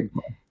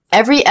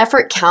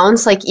effort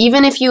counts. Like,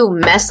 even if you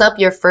mess up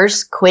your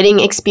first quitting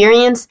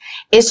experience,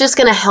 it's just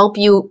going to help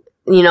you,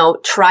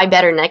 try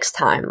better next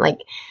time. Like,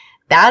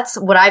 that's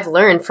what I've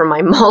learned from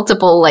my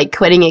multiple like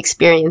quitting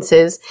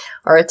experiences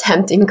or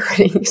attempting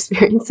quitting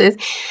experiences.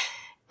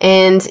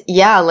 And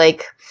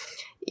like,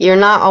 you're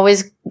not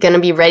always going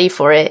to be ready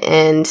for it.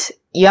 And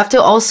you have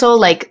to also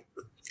like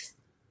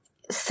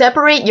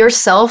separate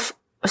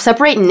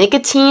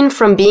nicotine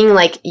from being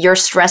like your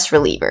stress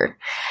reliever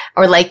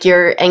or like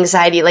your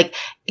anxiety, like,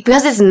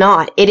 because it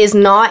is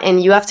not.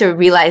 And you have to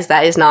realize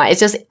that is not, it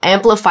just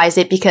amplifies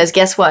it because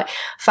guess what?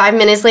 5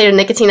 minutes later,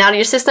 nicotine out of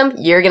your system,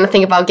 you're going to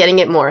think about getting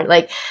it more.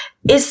 Like,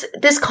 it's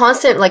this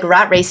constant like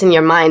rat race in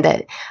your mind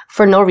that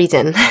for no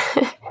reason.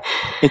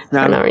 It's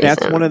not,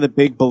 that's one of the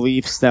big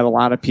beliefs that a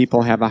lot of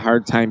people have a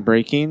hard time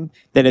breaking,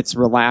 that it's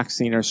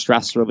relaxing or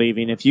stress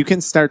relieving. If you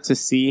can start to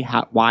see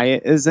why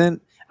it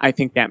isn't, I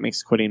think that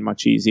makes quitting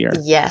much easier.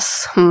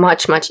 Yes,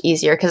 much, much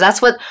easier. Because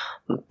that's what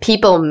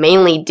people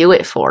mainly do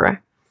it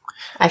for.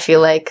 I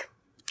feel like.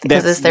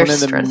 Because That's it's their one of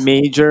stress. the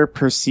major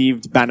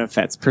perceived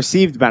benefits.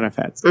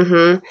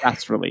 Mm-hmm.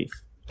 Stress relief.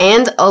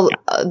 And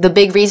the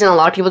big reason a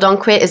lot of people don't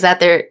quit is that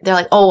they're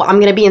like, oh, I'm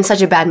going to be in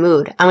such a bad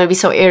mood. I'm going to be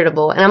so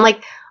irritable. And I'm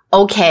like,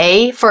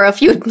 okay, for a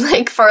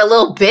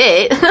little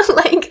bit,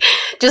 like,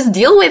 just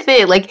deal with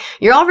it. Like,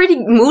 you're already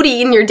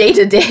moody in your day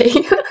to day.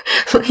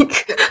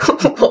 Like,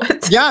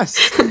 what?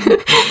 Yes.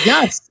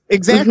 Yes,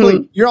 exactly.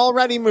 Mm-hmm. You're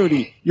already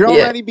moody. You're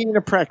already being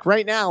a prick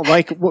right now.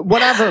 Like,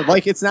 whatever.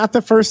 Like, it's not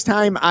the first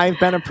time I've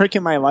been a prick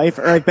in my life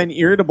or I've been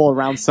irritable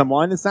around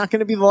someone. It's not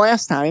going to be the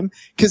last time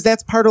because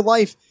that's part of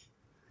life.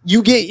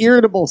 You get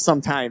irritable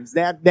sometimes.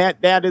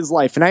 That is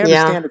life. And I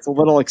understand it's a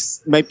little,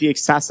 might be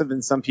excessive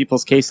in some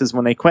people's cases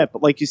when they quit.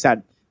 But like you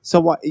said, so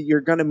what? You're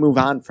going to move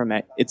on from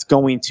it. It's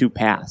going to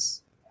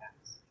pass.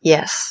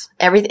 Yes.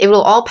 It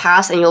will all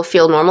pass and you'll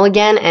feel normal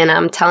again. And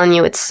I'm telling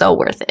you, it's so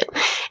worth it.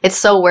 It's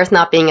so worth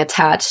not being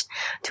attached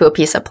to a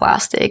piece of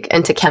plastic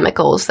and to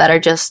chemicals that are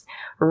just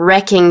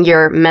wrecking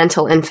your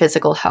mental and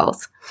physical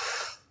health.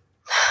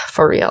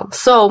 For real.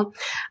 So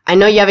I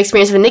know you have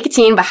experience with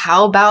nicotine, but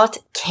how about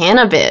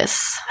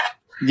cannabis?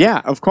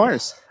 Yeah, of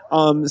course.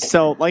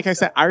 So like I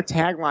said, our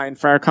tagline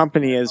for our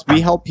company is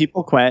we help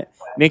people quit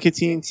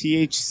nicotine,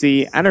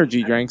 THC,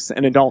 energy drinks,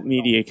 and adult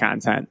media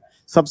content.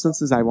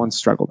 Substances I once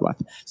struggled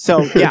with.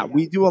 So yeah,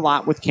 we do a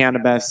lot with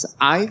cannabis.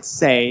 I'd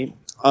say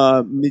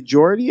a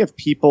majority of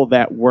people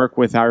that work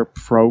with our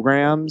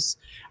programs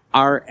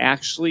are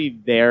actually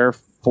there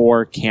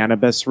for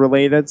cannabis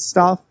related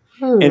stuff.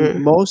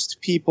 And most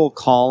people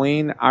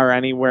calling are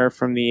anywhere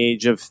from the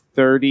age of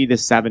 30 to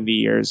 70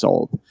 years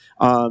old.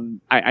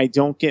 I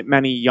don't get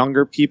many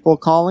younger people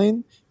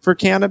calling for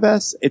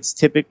cannabis. It's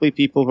typically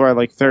people who are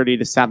like 30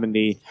 to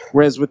 70.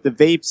 Whereas with the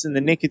vapes and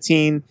the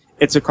nicotine,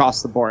 it's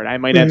across the board. I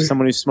might have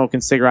someone who's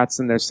smoking cigarettes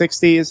in their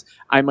 60s.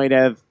 I might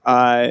have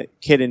a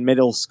kid in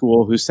middle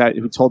school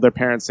who told their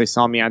parents they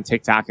saw me on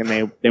TikTok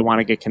and they want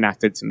to get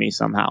connected to me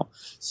somehow.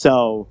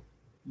 So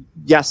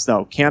yes,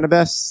 though,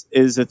 cannabis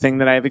is a thing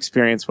that I have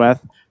experience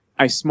with.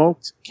 I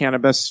smoked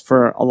cannabis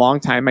for a long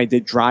time. I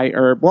did dry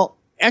herb. Well,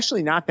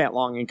 actually not that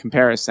long in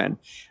comparison.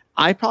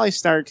 I probably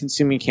started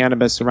consuming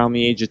cannabis around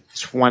the age of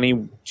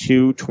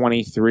 22,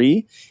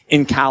 23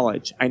 in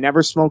college. I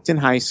never smoked in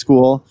high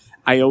school.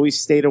 I always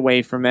stayed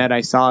away from it.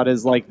 I saw it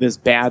as like this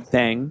bad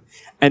thing.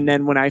 And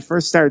then when I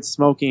first started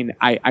smoking,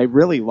 I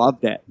really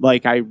loved it.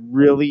 Like I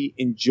really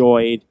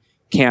enjoyed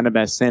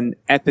cannabis. And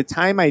at the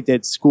time I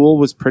did, school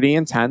was pretty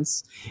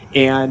intense.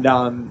 And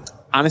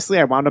honestly,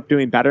 I wound up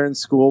doing better in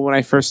school when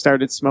I first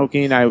started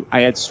smoking.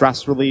 I had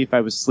stress relief.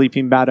 I was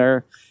sleeping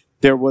better.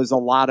 There was a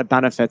lot of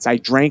benefits. I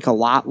drank a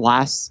lot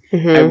less.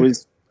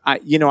 I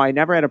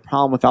never had a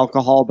problem with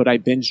alcohol, but I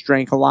binge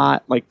drank a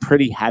lot, like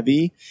pretty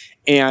heavy.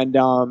 And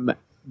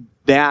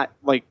that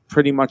like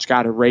pretty much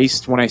got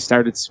erased when I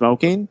started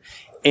smoking.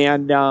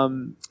 And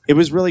it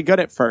was really good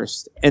at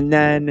first. And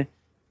then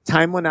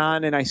time went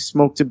on and I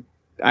smoked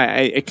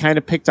it kind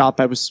of picked up.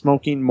 I was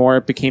smoking more.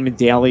 It became a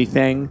daily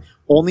thing.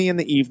 Only in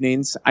the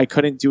evenings. I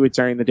couldn't do it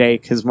during the day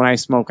because when I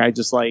smoke, I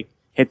just like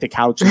hit the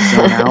couch and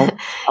zone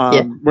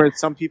out. Where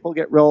some people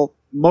get real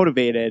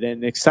motivated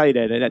and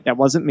excited. And that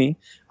wasn't me.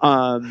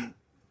 And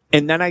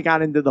then I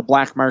got into the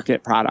black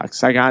market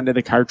products. I got into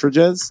the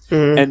cartridges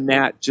and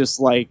that just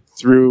like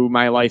threw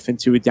my life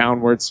into a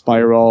downward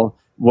spiral,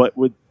 what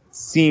would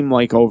seem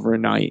like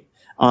overnight.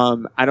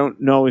 I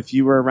don't know if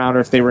you were around or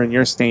if they were in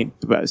your state,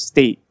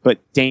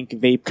 but dank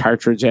vape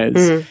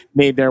cartridges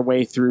made their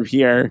way through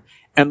here.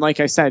 And like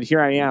I said,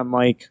 here I am,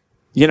 like,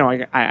 you know,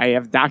 I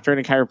have a doctorate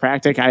in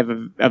chiropractic. I have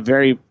a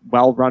very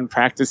well-run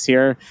practice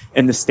here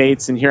in the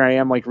States. And here I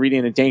am, like,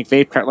 reading a dank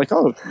vape card, like,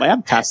 oh,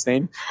 lab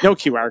testing, no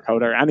QR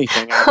code or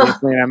anything.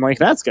 And I'm like,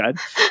 that's good.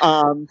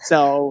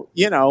 So,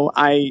 you know,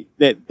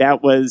 that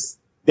was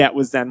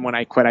then when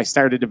I quit. I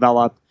started to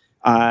develop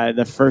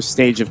the first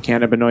stage of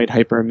cannabinoid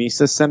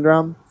hyperemesis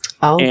syndrome.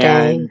 Oh, and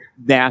dang.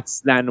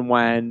 That's then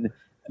when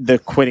the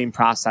quitting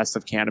process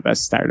of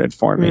cannabis started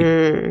for me.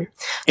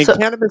 And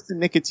cannabis and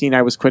nicotine,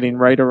 I was quitting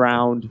right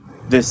around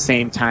the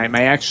same time.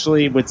 I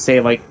actually would say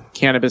like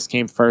cannabis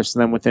came first,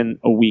 and then within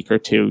a week or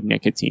two,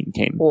 nicotine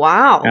came.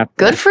 Wow. After.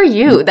 Good for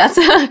you. That's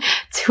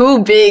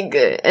two big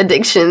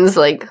addictions,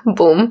 like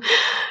boom.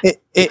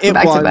 It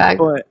back was, to back.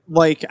 But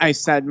like I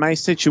said, my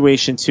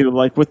situation too,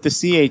 like with the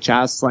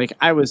CHS, like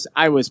I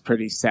was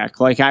pretty sick.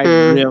 Like I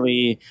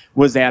really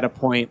was at a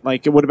point,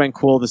 like it would have been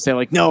cool to say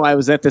like, no, I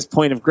was at this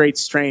point of great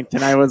strength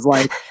and I was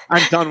like,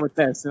 I'm done with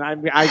this. And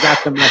I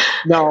got them.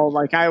 No,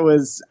 like I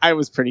was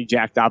pretty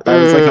jacked up. I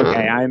was like,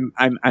 okay,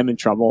 I'm in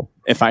trouble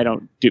if I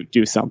don't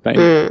do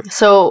something.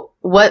 So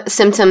what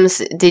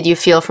symptoms did you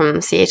feel from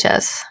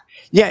CHS?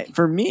 Yeah,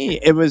 for me,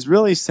 it was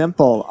really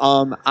simple.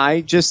 I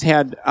just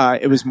had,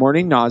 it was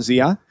morning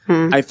nausea.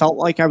 I felt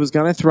like I was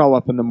going to throw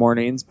up in the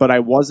mornings, but I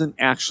wasn't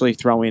actually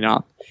throwing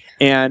up.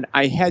 And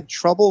I had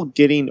trouble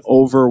getting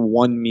over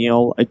one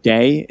meal a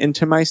day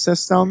into my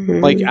system.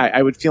 Like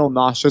I would feel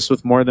nauseous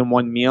with more than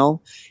one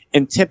meal.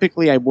 And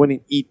typically I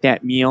wouldn't eat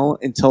that meal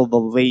until the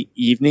late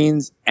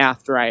evenings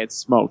after I had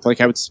smoked.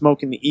 Like I would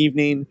smoke in the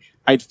evening,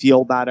 I'd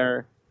feel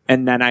better,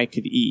 and then I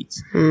could eat.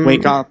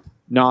 Wake up,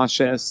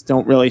 nauseous,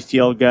 don't really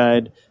feel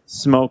good,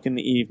 smoke in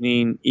the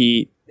evening,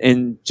 eat,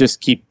 and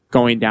just keep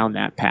going down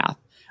that path.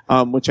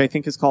 Which I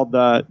think is called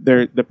the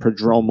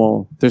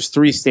prodromal. There's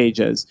 3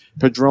 stages: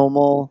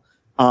 prodromal,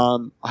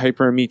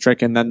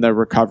 hyperemetric, and then the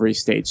recovery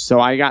stage. So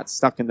I got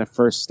stuck in the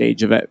first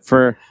stage of it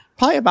for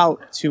probably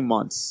about 2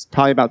 months.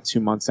 I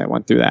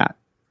went through that.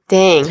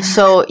 Dang.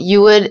 So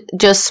you would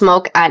just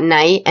smoke at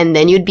night and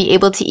then you'd be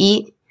able to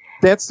eat?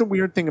 That's the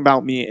weird thing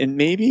about me. And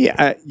maybe,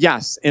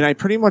 yes. And I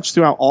pretty much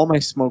throughout all my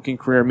smoking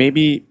career,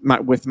 maybe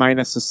with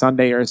minus a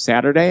Sunday or a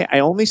Saturday, I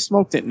only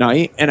smoked at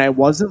night, and I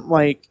wasn't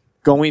like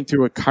going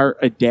through a cart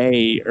a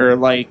day or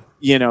like,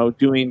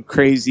 doing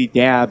crazy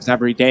dabs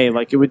every day.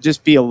 Like it would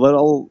just be a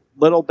little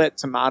bit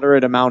to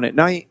moderate amount at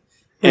night.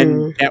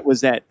 And that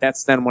was it.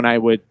 That's then when I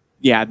would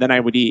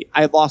eat.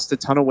 I lost a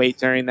ton of weight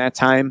during that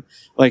time,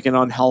 like an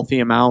unhealthy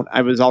amount.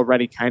 I was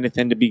already kind of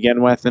thin to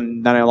begin with,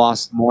 and then I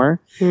lost more.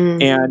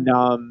 And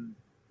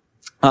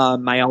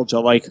myalgia,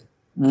 like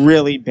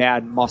really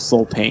bad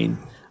muscle pain.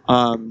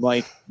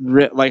 Like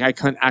I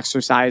couldn't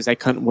exercise, I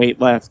couldn't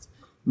weight lift.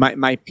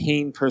 My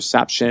pain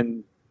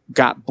perception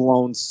got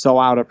blown so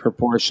out of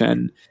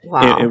proportion.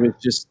 Wow.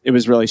 It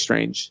was really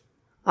strange.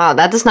 Wow,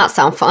 that does not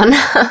sound fun.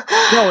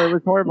 No, it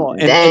was horrible.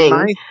 Dang.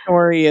 And my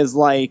story is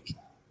like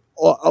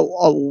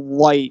a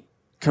light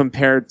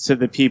compared to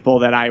the people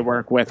that I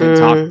work with and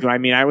talk to. I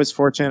mean, I was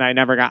fortunate. I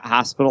never got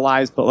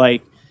hospitalized, but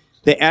like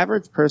the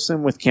average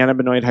person with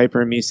cannabinoid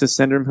hyperemesis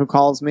syndrome who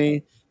calls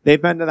me,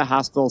 they've been to the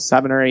hospital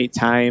 7 or 8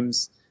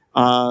 times.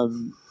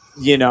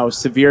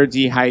 Severe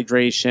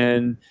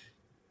dehydration.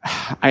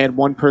 I had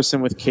one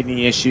person with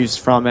kidney issues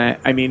from it.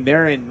 I mean,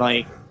 they're in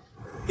like,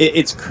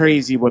 it's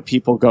crazy what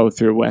people go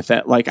through with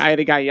it. Like I had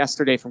a guy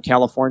yesterday from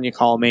California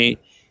call me,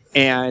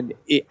 and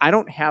I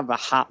don't have a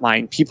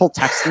hotline. People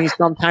text me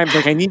sometimes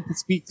like, I need to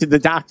speak to the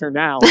doctor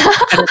now. And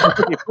it's like,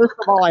 okay, first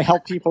of all, I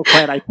help people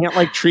quit. I can't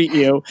like treat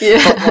you.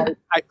 Yeah. But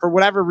like, for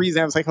whatever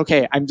reason, I was like,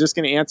 okay, I'm just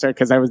going to answer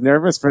because I was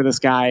nervous for this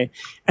guy.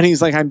 And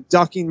he's like, I'm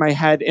ducking my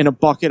head in a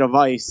bucket of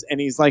ice. And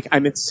he's like,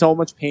 I'm in so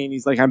much pain.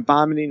 He's like, I'm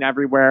vomiting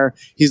everywhere.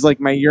 He's like,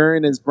 my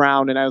urine is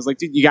brown. And I was like,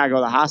 dude, you got to go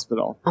to the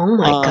hospital. Oh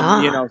my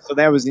God. So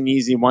that was an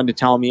easy one to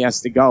tell him he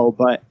has to go.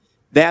 But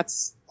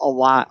that's a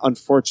lot,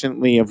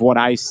 unfortunately, of what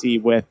I see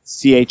with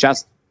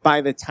CHS by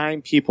the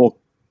time people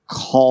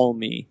call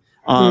me.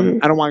 I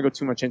don't want to go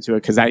too much into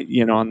it because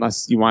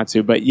unless you want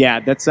to, but yeah,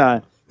 that's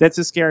a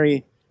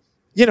scary,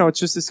 it's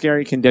just a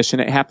scary condition.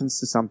 It happens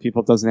to some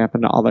people, it doesn't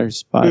happen to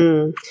others,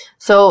 but.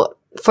 So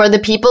for the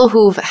people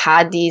who've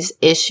had these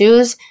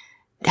issues,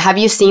 have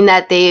you seen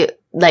that they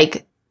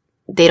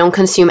don't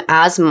consume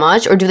as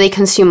much, or do they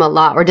consume a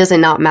lot, or does it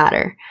not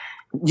matter?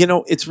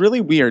 It's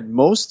really weird.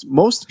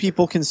 Most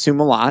people consume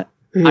a lot.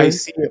 I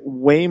see it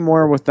way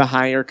more with the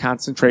higher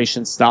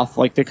concentration stuff,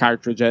 like the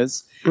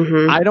cartridges.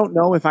 I don't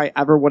know if I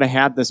ever would have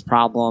had this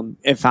problem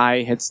if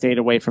I had stayed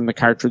away from the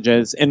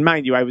cartridges. And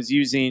mind you, I was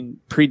using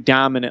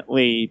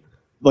predominantly,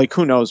 like,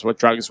 who knows what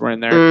drugs were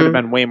in there. It could have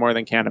been way more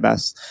than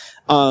cannabis.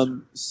 But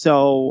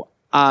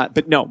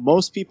no,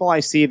 most people I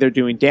see, they're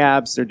doing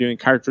dabs, they're doing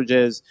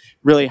cartridges,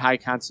 really high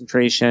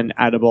concentration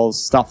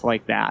edibles, stuff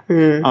like that.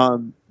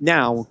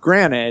 Now,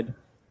 granted,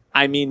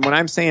 I mean, when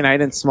I'm saying I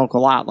didn't smoke a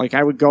lot, like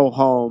I would go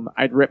home,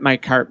 I'd rip my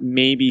cart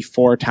maybe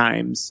 4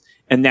 times,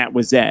 and that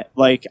was it.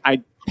 Like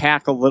I'd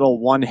pack a little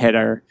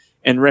 1-hitter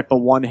and rip a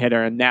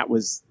 1-hitter, and that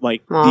was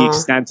like the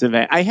extent of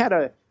it. I had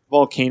a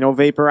volcano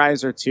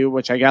vaporizer too,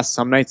 which I guess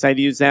some nights I'd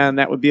use that, and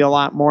that would be a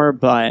lot more.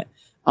 But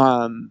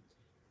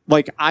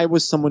like I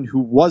was someone who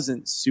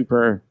wasn't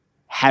super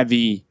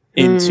heavy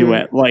into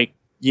it, like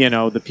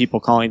the people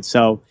calling.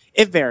 So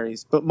it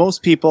varies, but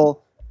most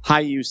people high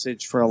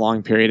usage for a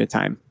long period of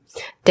time.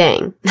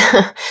 Dang.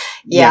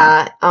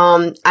 Yeah.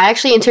 I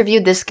actually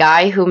interviewed this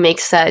guy who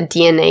makes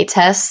DNA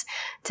tests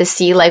to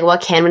see like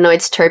what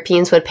cannabinoids,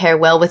 terpenes would pair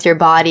well with your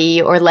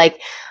body, or like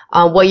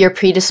what you're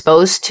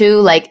predisposed to,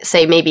 like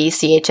say maybe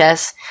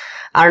CHS.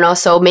 I don't know.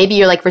 So maybe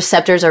your like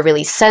receptors are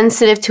really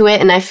sensitive to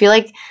it. And I feel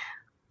like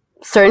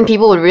certain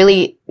people would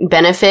really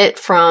benefit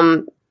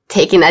from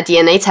taking that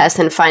DNA test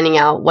and finding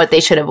out what they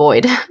should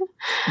avoid.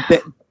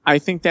 I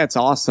think that's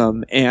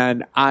awesome.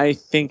 And I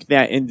think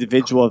that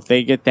individual, if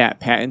they get that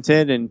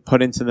patented and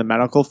put into the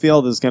medical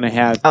field, is going to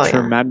have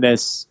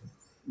tremendous,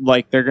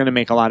 like they're going to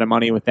make a lot of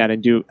money with that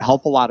and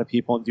help a lot of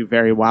people and do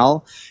very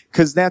well.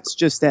 Cause that's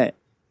just it.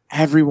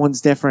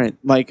 Everyone's different.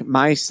 Like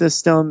my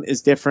system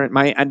is different.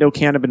 My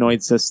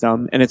endocannabinoid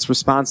system and its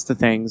response to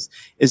things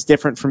is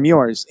different from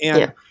yours.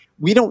 And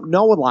we don't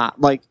know a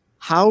lot. Like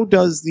how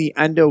does the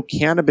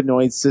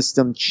endocannabinoid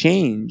system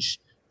change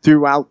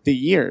throughout the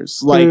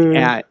years? Like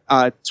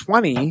at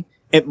 20,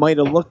 it might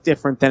have looked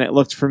different than it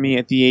looked for me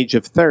at the age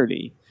of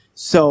 30.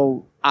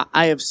 So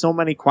I have so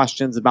many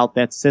questions about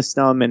that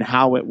system and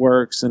how it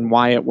works and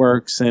why it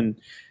works. And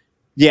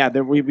yeah,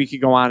 we could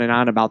go on and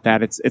on about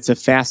that. It's a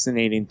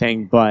fascinating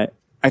thing, but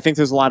I think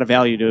there's a lot of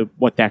value to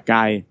what that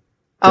guy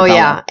Oh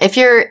yeah. If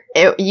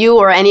you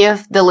or any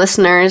of the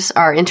listeners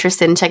are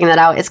interested in checking that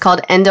out, it's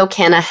called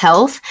Endocanna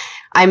Health.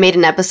 I made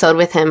an episode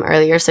with him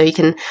earlier, so you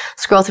can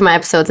scroll through my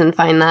episodes and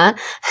find that.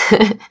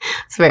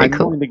 It's very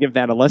cool. I'm going to give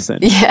that a listen.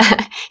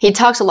 Yeah. He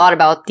talks a lot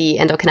about the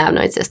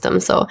endocannabinoid system,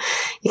 so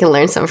you can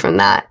learn some from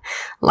that.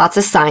 Lots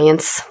of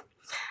science.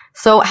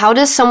 So how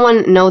does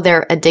someone know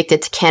they're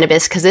addicted to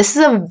cannabis? Because this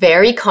is a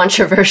very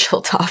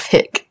controversial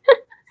topic.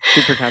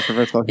 Super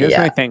controversial. Here's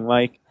my thing.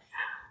 Like,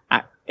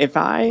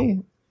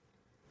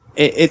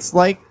 it's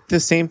like the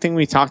same thing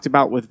we talked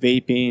about with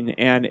vaping.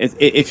 And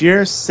if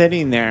you're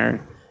sitting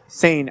there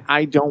saying,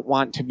 I don't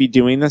want to be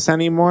doing this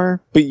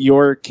anymore, but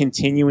you're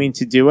continuing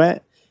to do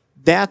it,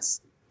 that,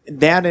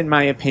 in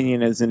my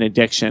opinion, is an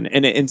addiction.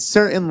 And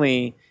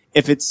certainly,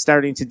 if it's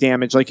starting to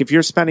damage, like if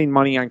you're spending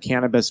money on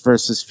cannabis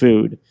versus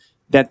food,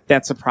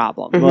 that's a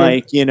problem. Mm-hmm.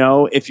 Like, you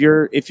know, if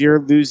you're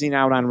losing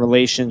out on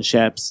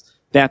relationships,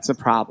 that's a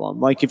problem.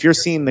 Like if you're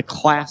seeing the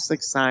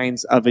classic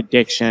signs of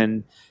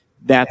addiction,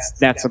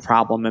 that's a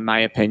problem in my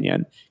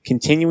opinion.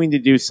 Continuing to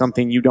do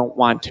something you don't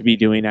want to be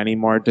doing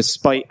anymore,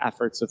 despite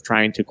efforts of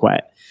trying to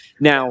quit.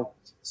 Now,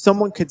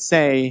 someone could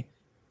say,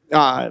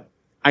 I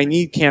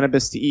need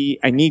cannabis to eat.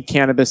 I need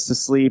cannabis to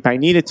sleep. I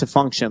need it to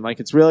function. Like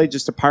it's really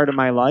just a part of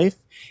my life.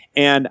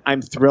 And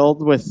I'm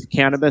thrilled with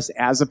cannabis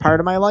as a part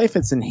of my life.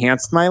 It's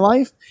enhanced my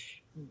life.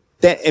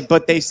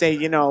 But they say,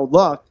 you know,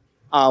 look,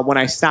 when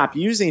I stop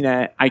using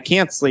it, I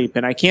can't sleep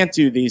and I can't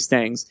do these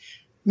things.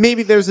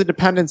 Maybe there's a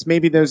dependence,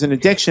 maybe there's an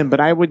addiction,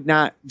 but I would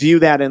not view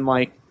that in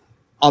like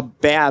a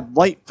bad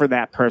light for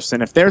that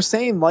person. If they're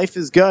saying life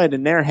is good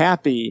and they're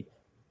happy,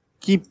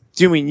 keep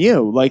doing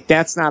you. Like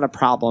that's not a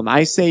problem.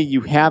 I say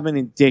you have an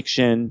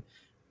addiction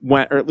or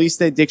at least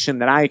the addiction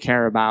that I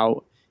care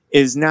about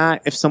is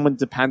not if someone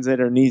depends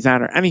it or needs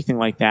on or anything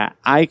like that.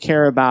 I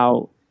care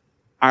about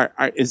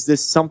is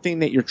this something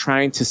that you're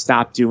trying to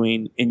stop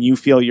doing and you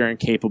feel you're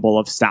incapable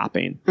of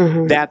stopping?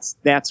 Mm-hmm.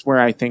 That's where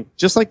I think,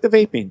 just like the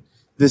vaping,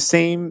 the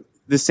same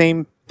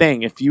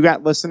thing. If you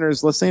got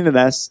listeners listening to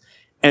this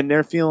and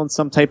they're feeling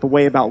some type of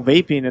way about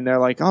vaping and they're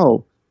like,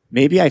 oh,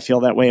 maybe I feel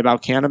that way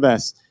about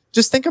cannabis.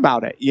 Just think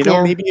about it. You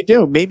know, maybe you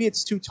do. Maybe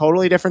it's two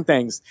totally different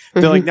things.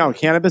 They're like, no,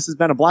 cannabis has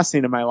been a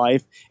blessing in my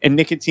life and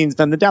nicotine's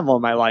been the devil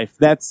in my life.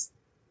 That's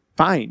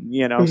fine,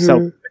 you know? Mm-hmm.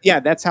 So yeah,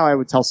 that's how I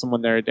would tell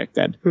someone they're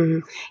addicted.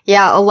 Mm-hmm.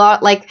 Yeah, a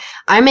lot. Like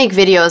I make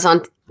videos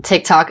on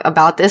TikTok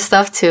about this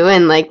stuff too.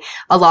 And like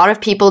a lot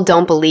of people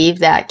don't believe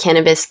that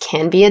cannabis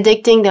can be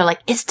addicting. They're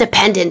like, it's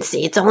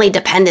dependency. It's only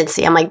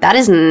dependency. I'm like, that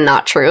is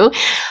not true.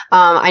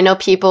 I know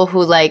people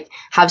who like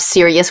have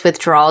serious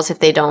withdrawals if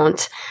they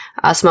don't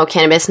smoke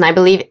cannabis. And I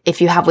believe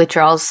if you have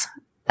withdrawals,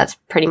 that's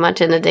pretty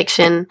much an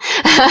addiction.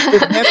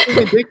 That's an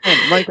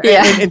addiction. Like,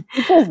 and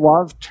people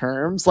love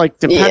terms like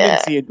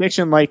dependency,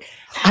 addiction. Like,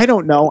 I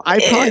don't know. I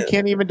probably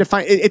can't even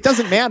define it. It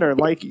doesn't matter.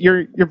 Like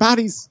your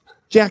body's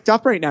jacked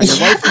up right now. Your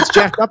life is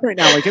jacked up right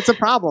now. Like it's a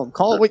problem.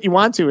 Call it what you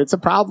want to. It's a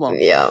problem.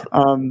 Yeah.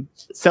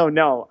 So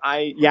no,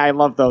 I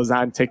love those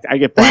on TikTok. I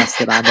get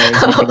blasted on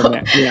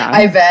those. Yeah.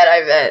 I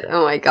bet.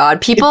 Oh my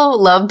God.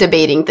 People love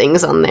debating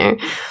things on there.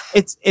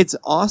 It's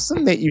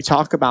awesome that you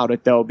talk about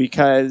it though,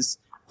 because,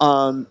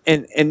 and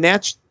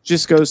that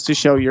just goes to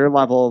show your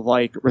level of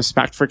like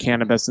respect for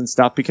cannabis and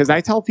stuff, because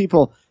I tell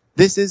people,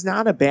 this is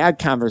not a bad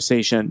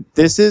conversation.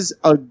 This is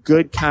a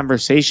good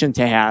conversation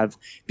to have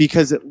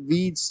because it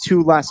leads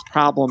to less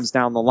problems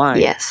down the line.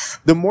 Yes.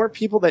 The more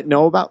people that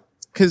know about,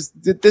 because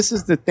this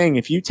is the thing.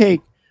 If you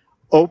take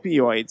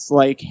opioids,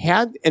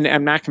 and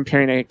I'm not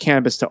comparing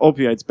cannabis to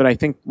opioids, but I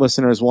think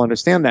listeners will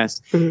understand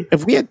this. Mm-hmm.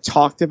 If we had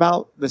talked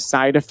about the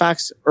side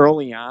effects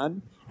early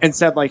on and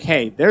said like,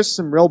 hey, there's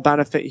some real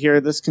benefit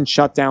here. This can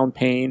shut down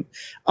pain.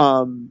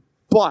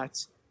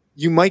 But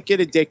you might get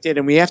addicted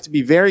and we have to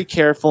be very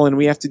careful and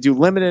we have to do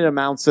limited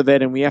amounts of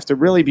it and we have to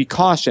really be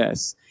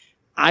cautious.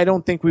 I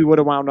don't think we would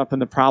have wound up in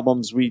the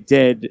problems we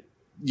did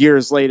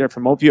years later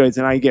from opioids.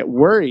 And I get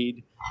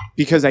worried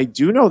because I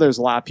do know there's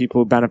a lot of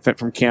people who benefit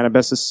from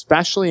cannabis,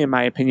 especially in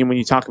my opinion, when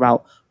you talk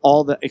about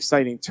all the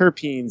exciting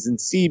terpenes and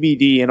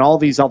CBD and all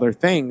these other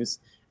things.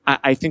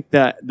 I think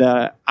that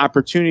the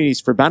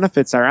opportunities for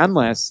benefits are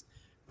endless.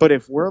 But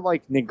if we're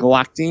like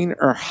neglecting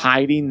or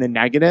hiding the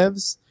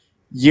negatives,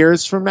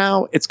 years from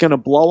now, it's going to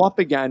blow up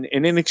again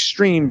in an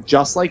extreme,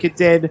 just like it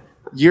did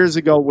years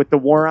ago with the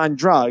war on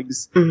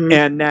drugs. Mm-hmm.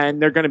 And then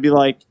they're going to be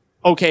like,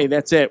 okay,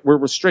 that's it. We're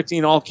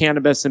restricting all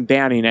cannabis and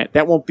banning it.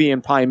 That won't be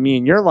in probably me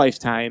in your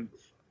lifetime.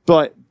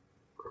 But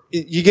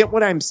you get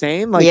what I'm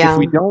saying? Like if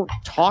we don't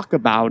talk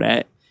about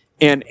it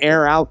and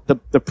air out the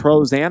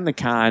pros and the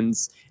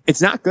cons, it's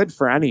not good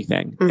for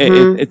anything.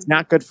 Mm-hmm. It's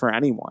not good for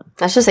anyone.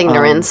 That's just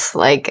ignorance.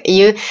 Like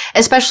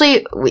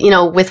especially,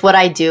 with what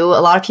I do,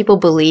 a lot of people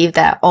believe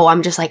that,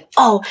 I'm just like,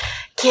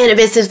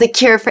 cannabis is the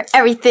cure for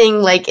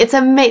everything. Like it's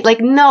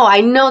no,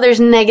 I know there's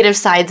negative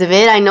sides of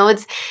it. I know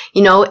it's,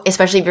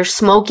 especially if you're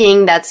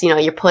smoking, that's,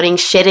 you're putting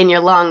shit in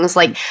your lungs.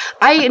 Like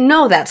I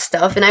know that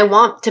stuff and I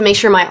want to make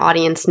sure my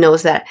audience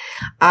knows that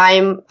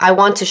I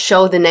want to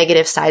show the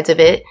negative sides of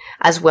it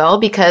as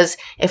well, because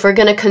if we're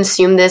going to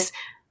consume this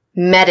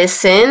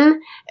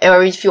medicine,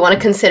 or if you want to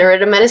consider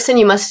it a medicine,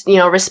 you must,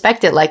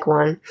 respect it like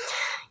one,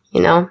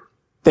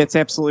 That's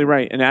absolutely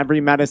right. And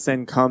every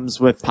medicine comes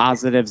with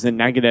positives and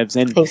negatives.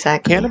 And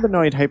Exactly.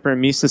 cannabinoid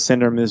hyperemesis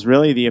syndrome is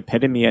really the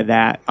epitome of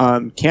that.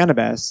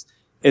 Cannabis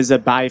is a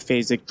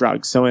biphasic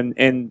drug. So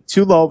in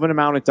too low of an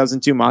amount, it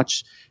doesn't do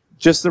much.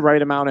 Just the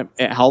right amount,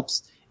 it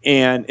helps.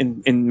 And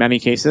in many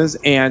cases,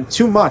 and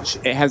too much,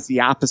 it has the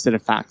opposite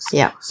effects.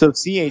 Yeah. So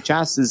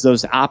CHS is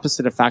those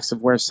opposite effects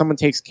of where someone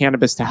takes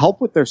cannabis to help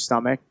with their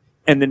stomach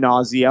and the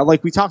nausea,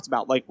 like we talked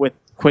about, like with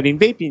quitting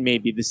vaping,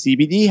 maybe the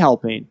CBD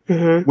helping.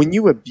 Mm-hmm. When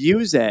you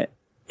abuse it,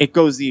 it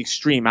goes the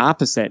extreme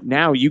opposite.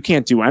 Now you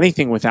can't do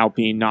anything without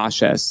being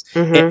nauseous.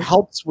 Mm-hmm. It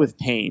helps with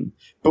pain.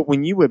 But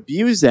when you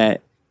abuse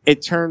it,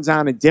 it turns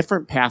on a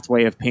different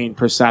pathway of pain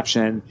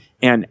perception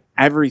and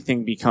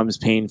everything becomes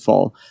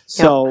painful.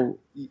 So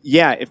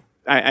if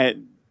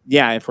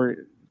we're,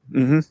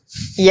 mm-hmm.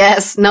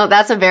 Yes, no,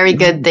 that's a very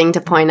good thing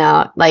to point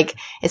out. Like,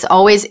 it's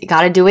always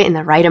got to do it in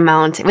the right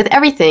amount with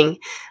everything.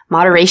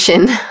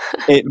 Moderation.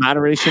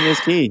 Moderation is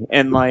key.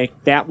 And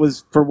like, that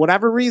was for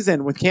whatever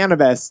reason with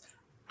cannabis,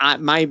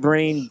 my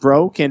brain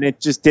broke and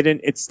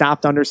it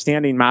stopped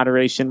understanding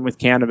moderation with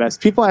cannabis.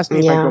 People ask me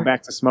if I go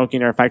back to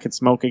smoking or if I could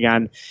smoke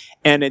again.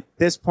 And at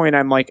this point,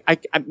 I'm like,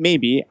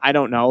 maybe, I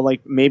don't know,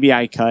 like maybe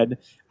I could.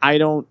 I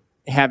don't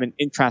have an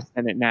interest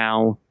in it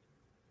now,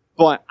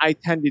 but I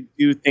tend to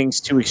do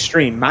things too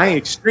extreme. My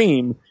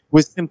extreme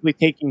was simply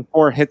taking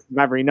 4 hits of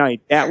every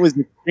night. That was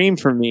extreme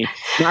for me.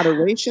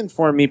 Moderation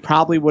for me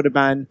probably would have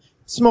been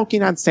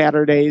smoking on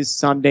Saturdays,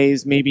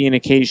 Sundays, maybe an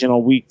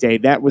occasional weekday.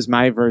 That was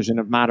my version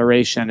of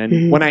moderation.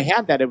 And when I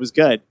had that, it was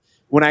good.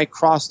 When I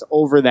crossed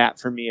over that,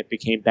 for me, it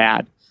became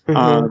bad.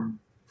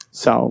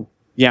 So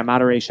yeah,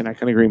 moderation. I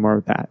can agree more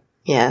with that.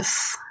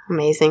 Yes.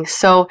 Amazing.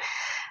 So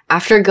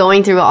after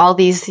going through all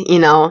these,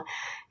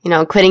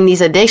 quitting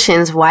these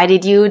addictions, why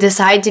did you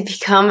decide to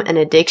become an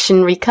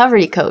addiction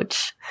recovery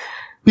coach?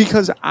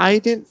 Because I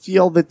didn't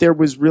feel that there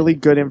was really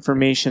good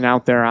information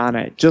out there on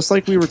it. Just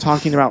like we were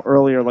talking about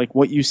earlier, like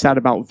what you said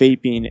about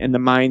vaping and the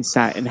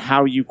mindset and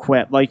how you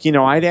quit. Like,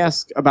 I'd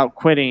ask about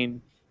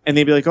quitting and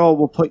they'd be like, oh,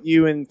 we'll put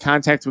you in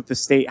contact with the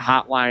state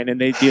hotline.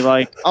 And they'd be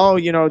like, oh,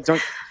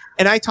 don't.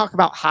 And I talk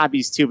about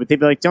hobbies too, but they'd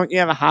be like, don't you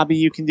have a hobby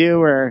you can do?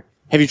 Or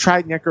have you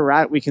tried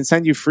Nicorette? We can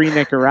send you free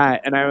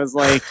Nicorette. And I was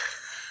like,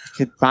 I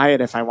could buy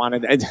it if I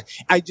wanted.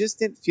 I just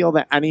didn't feel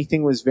that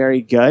anything was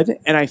very good.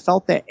 And I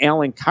felt that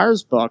Alan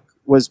Carr's book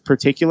was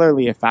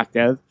particularly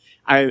effective.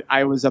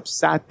 I was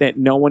upset that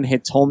no one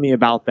had told me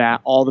about that.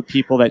 All the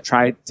people that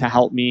tried to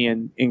help me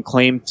and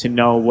claimed to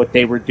know what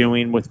they were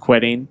doing with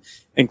quitting,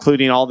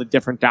 including all the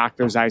different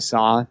doctors I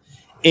saw.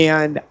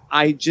 And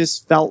I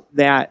just felt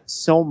that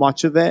so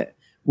much of it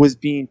was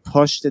being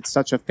pushed at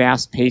such a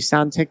fast pace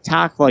on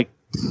TikTok, like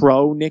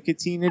pro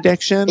nicotine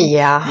addiction.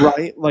 Yeah.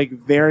 Right? Like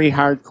very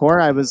hardcore.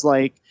 I was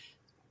like,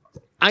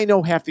 I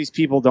know half these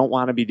people don't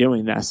want to be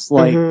doing this.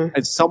 Like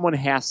someone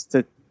has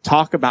to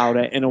talk about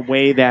it in a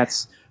way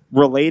that's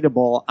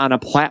relatable on a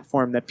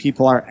platform that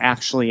people are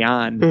actually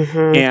on.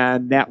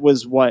 And that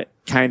was what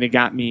kind of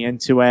got me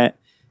into it.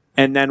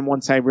 And then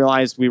once I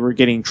realized we were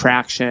getting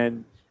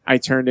traction, I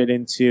turned it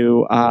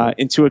into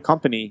a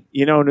company,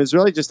 and it was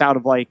really just out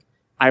of like,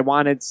 I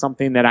wanted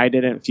something that I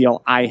didn't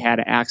feel I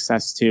had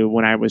access to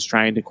when I was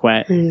trying to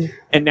quit.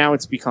 And now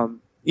it's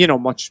become,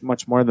 much,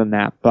 much more than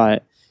that.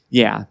 But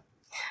yeah.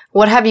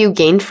 What have you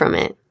gained from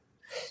it?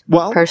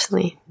 Well,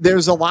 personally,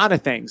 there's a lot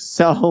of things.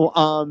 So,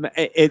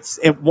 it's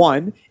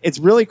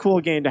really cool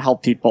again to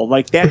help people.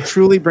 Like that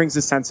truly brings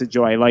a sense of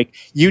joy. Like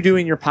you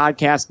doing your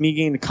podcast, me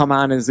getting to come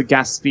on as a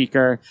guest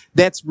speaker.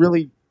 That's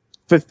really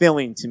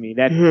fulfilling to me.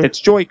 That's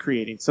joy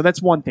creating. So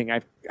that's one thing.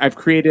 I've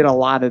created a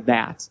lot of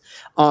that.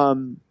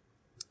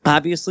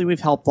 Obviously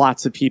we've helped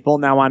lots of people.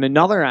 Now on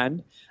another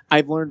end,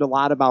 I've learned a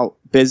lot about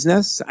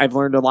business. I've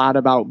learned a lot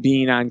about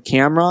being on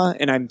camera,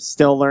 and I'm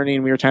still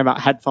learning. We were talking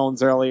about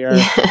headphones earlier. I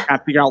have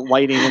to figure out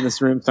lighting in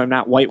this room so I'm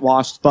not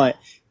whitewashed, but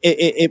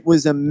it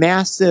was a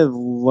massive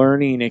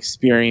learning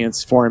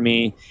experience for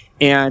me.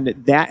 And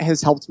that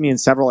has helped me in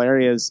several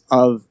areas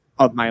of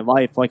my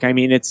life. Like, I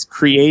mean, it's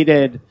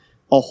created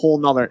a whole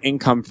nother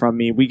income from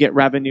me. We get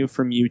revenue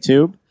from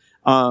YouTube.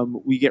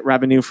 We get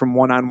revenue from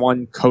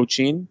one-on-one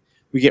coaching.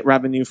 We get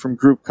revenue from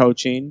group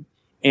coaching.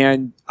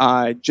 And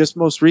just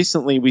most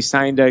recently, we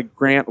signed a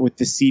grant with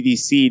the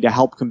CDC to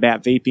help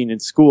combat vaping in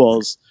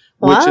schools,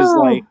 which is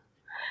like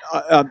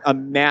a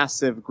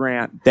massive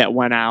grant that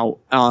went out.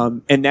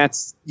 And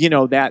that's,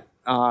 that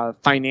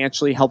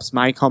financially helps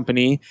my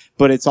company,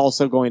 but it's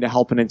also going to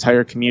help an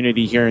entire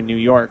community here in New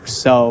York.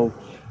 So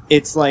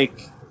it's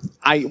like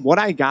what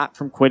I got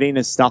from quitting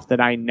is stuff that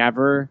I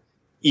never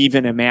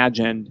even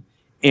imagined.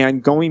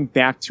 And going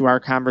back to our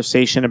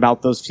conversation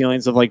about those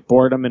feelings of like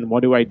boredom and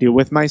what do I do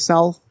with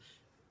myself,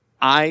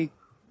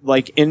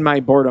 in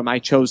my boredom, I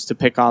chose to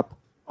pick up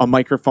a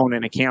microphone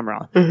and a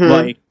camera.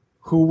 Like,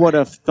 who would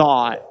have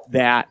thought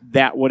that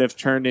would have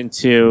turned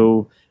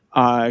into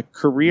a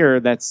career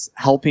that's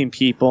helping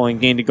people and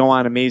getting to go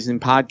on amazing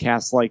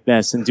podcasts like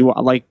this and do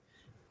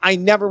I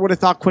never would have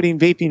thought quitting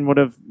vaping would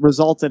have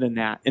resulted in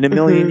that in a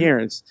million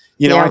years.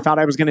 I thought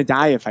I was going to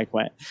die if I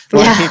quit.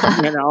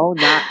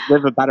 Not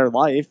live a better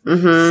life.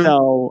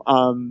 So,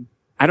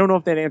 I don't know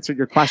if that answered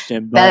your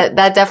question, but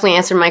that definitely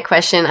answered my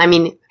question. I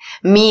mean,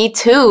 me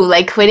too.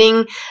 Like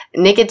quitting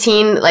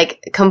nicotine,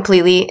 like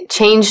completely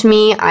changed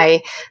me.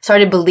 I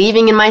started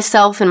believing in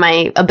myself and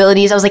my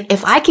abilities. I was like,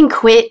 if I can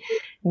quit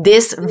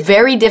this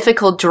very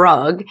difficult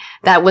drug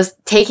that was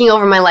taking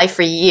over my life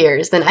for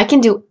years, then I can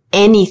do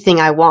anything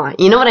I want.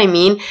 You know what I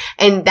mean?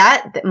 And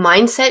that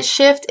mindset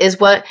shift is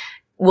what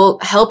will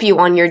help you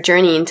on your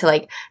journey into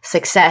like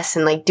success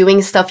and like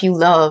doing stuff you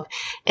love.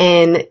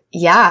 And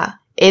yeah,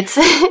 it's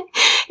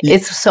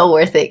so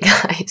worth it,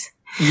 guys.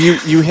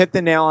 You hit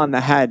the nail on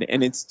the head,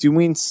 and it's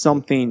doing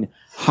something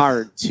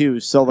hard too.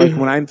 So like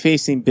when I'm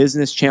facing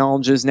business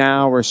challenges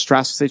now or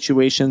stress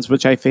situations,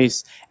 which I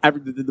face,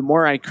 the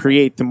more I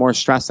create, the more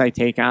stress I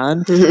take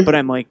on. But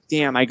I'm like,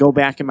 damn, I go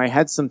back in my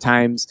head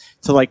sometimes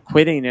to like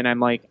quitting, and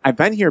I'm like, I've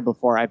been here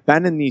before. I've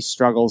been in these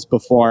struggles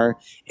before.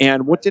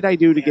 And what did I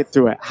do to get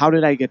through it? How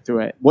did I get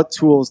through it? What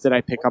tools did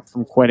I pick up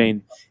from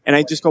quitting? And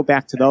I just go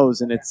back to those,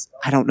 and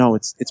I don't know,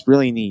 it's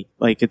really neat.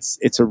 Like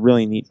it's a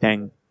really neat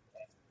thing.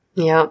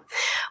 Yeah.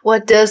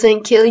 What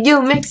doesn't kill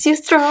you makes you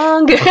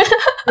stronger.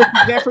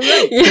 That's exactly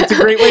right. Yeah. It's a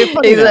great way of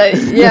putting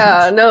it.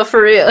 Yeah, no,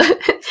 for real.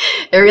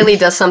 It really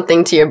does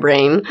something to your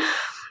brain.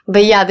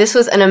 But yeah, this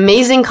was an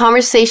amazing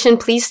conversation.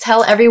 Please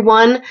tell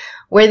everyone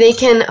where they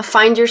can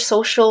find your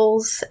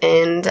socials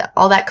and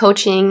all that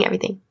coaching,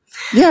 everything.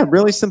 Yeah,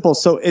 really simple.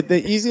 So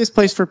the easiest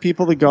place for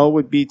people to go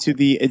would be to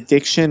the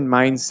Addiction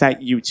Mindset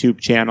YouTube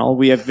channel.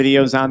 We have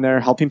videos on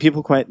there helping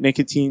people quit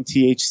nicotine,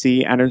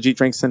 THC, energy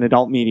drinks, and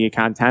adult media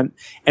content.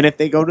 And if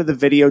they go to the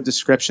video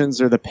descriptions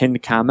or the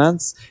pinned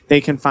comments, they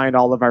can find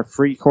all of our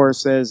free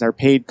courses, our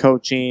paid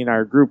coaching,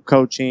 our group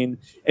coaching.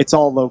 It's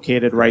all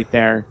located right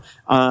there.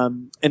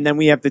 And then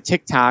we have the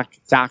TikTok,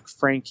 Doc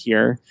Frank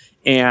here.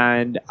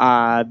 And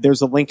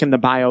there's a link in the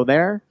bio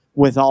there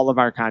with all of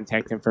our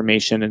contact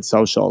information and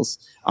socials.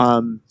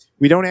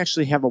 We don't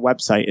actually have a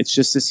website. It's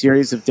just a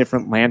series of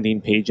different landing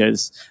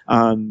pages.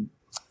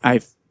 I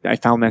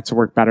found that to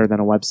work better than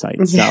a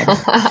website.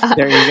 So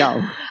there you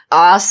go.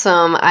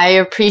 Awesome. I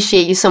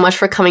appreciate you so much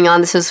for coming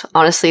on. This is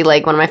honestly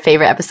like one of my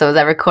favorite episodes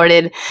I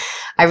recorded.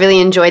 I really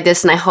enjoyed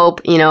this, and I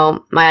hope,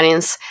 my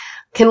audience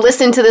can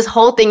listen to this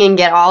whole thing and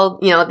get all,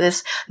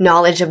 this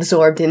knowledge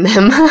absorbed in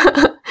them.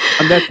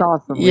 That's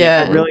awesome.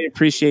 Yeah. I really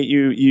appreciate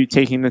you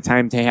taking the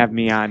time to have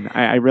me on.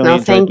 I really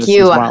enjoyed this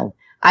as well.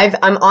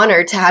 I'm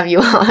honored to have you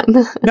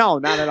on. No,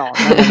 not at all.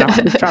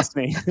 No. Trust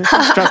me.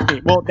 Trust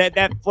me. Well,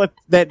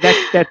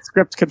 that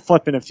script could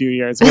flip in a few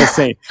years. We'll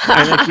see.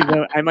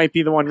 I might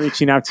be the one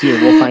reaching out to you.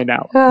 We'll find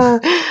out. All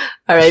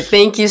right.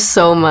 Thank you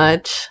so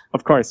much.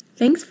 Of course.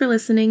 Thanks for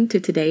listening to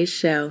today's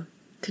show.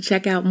 To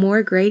check out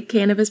more great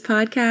cannabis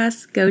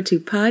podcasts, go to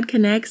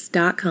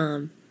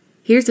podconnects.com.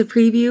 Here's a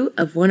preview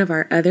of one of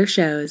our other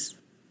shows.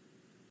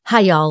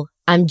 Hi, y'all.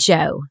 I'm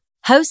Jo,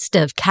 host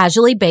of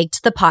Casually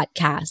Baked, the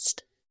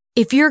podcast.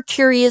 If you're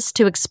curious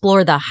to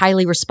explore the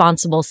highly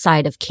responsible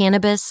side of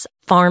cannabis,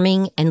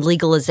 farming, and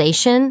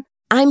legalization,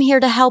 I'm here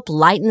to help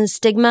lighten the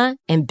stigma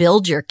and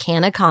build your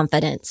canna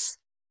confidence.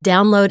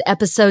 Download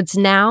episodes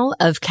now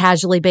of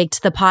Casually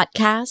Baked, the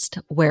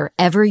podcast,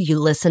 wherever you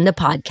listen to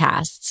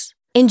podcasts.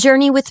 And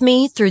journey with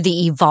me through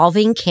the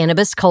evolving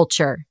cannabis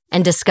culture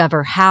and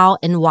discover how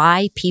and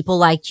why people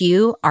like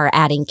you are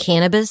adding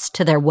cannabis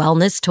to their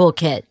wellness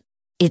toolkit.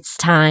 It's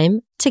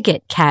time to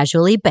get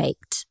casually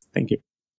baked. Thank you.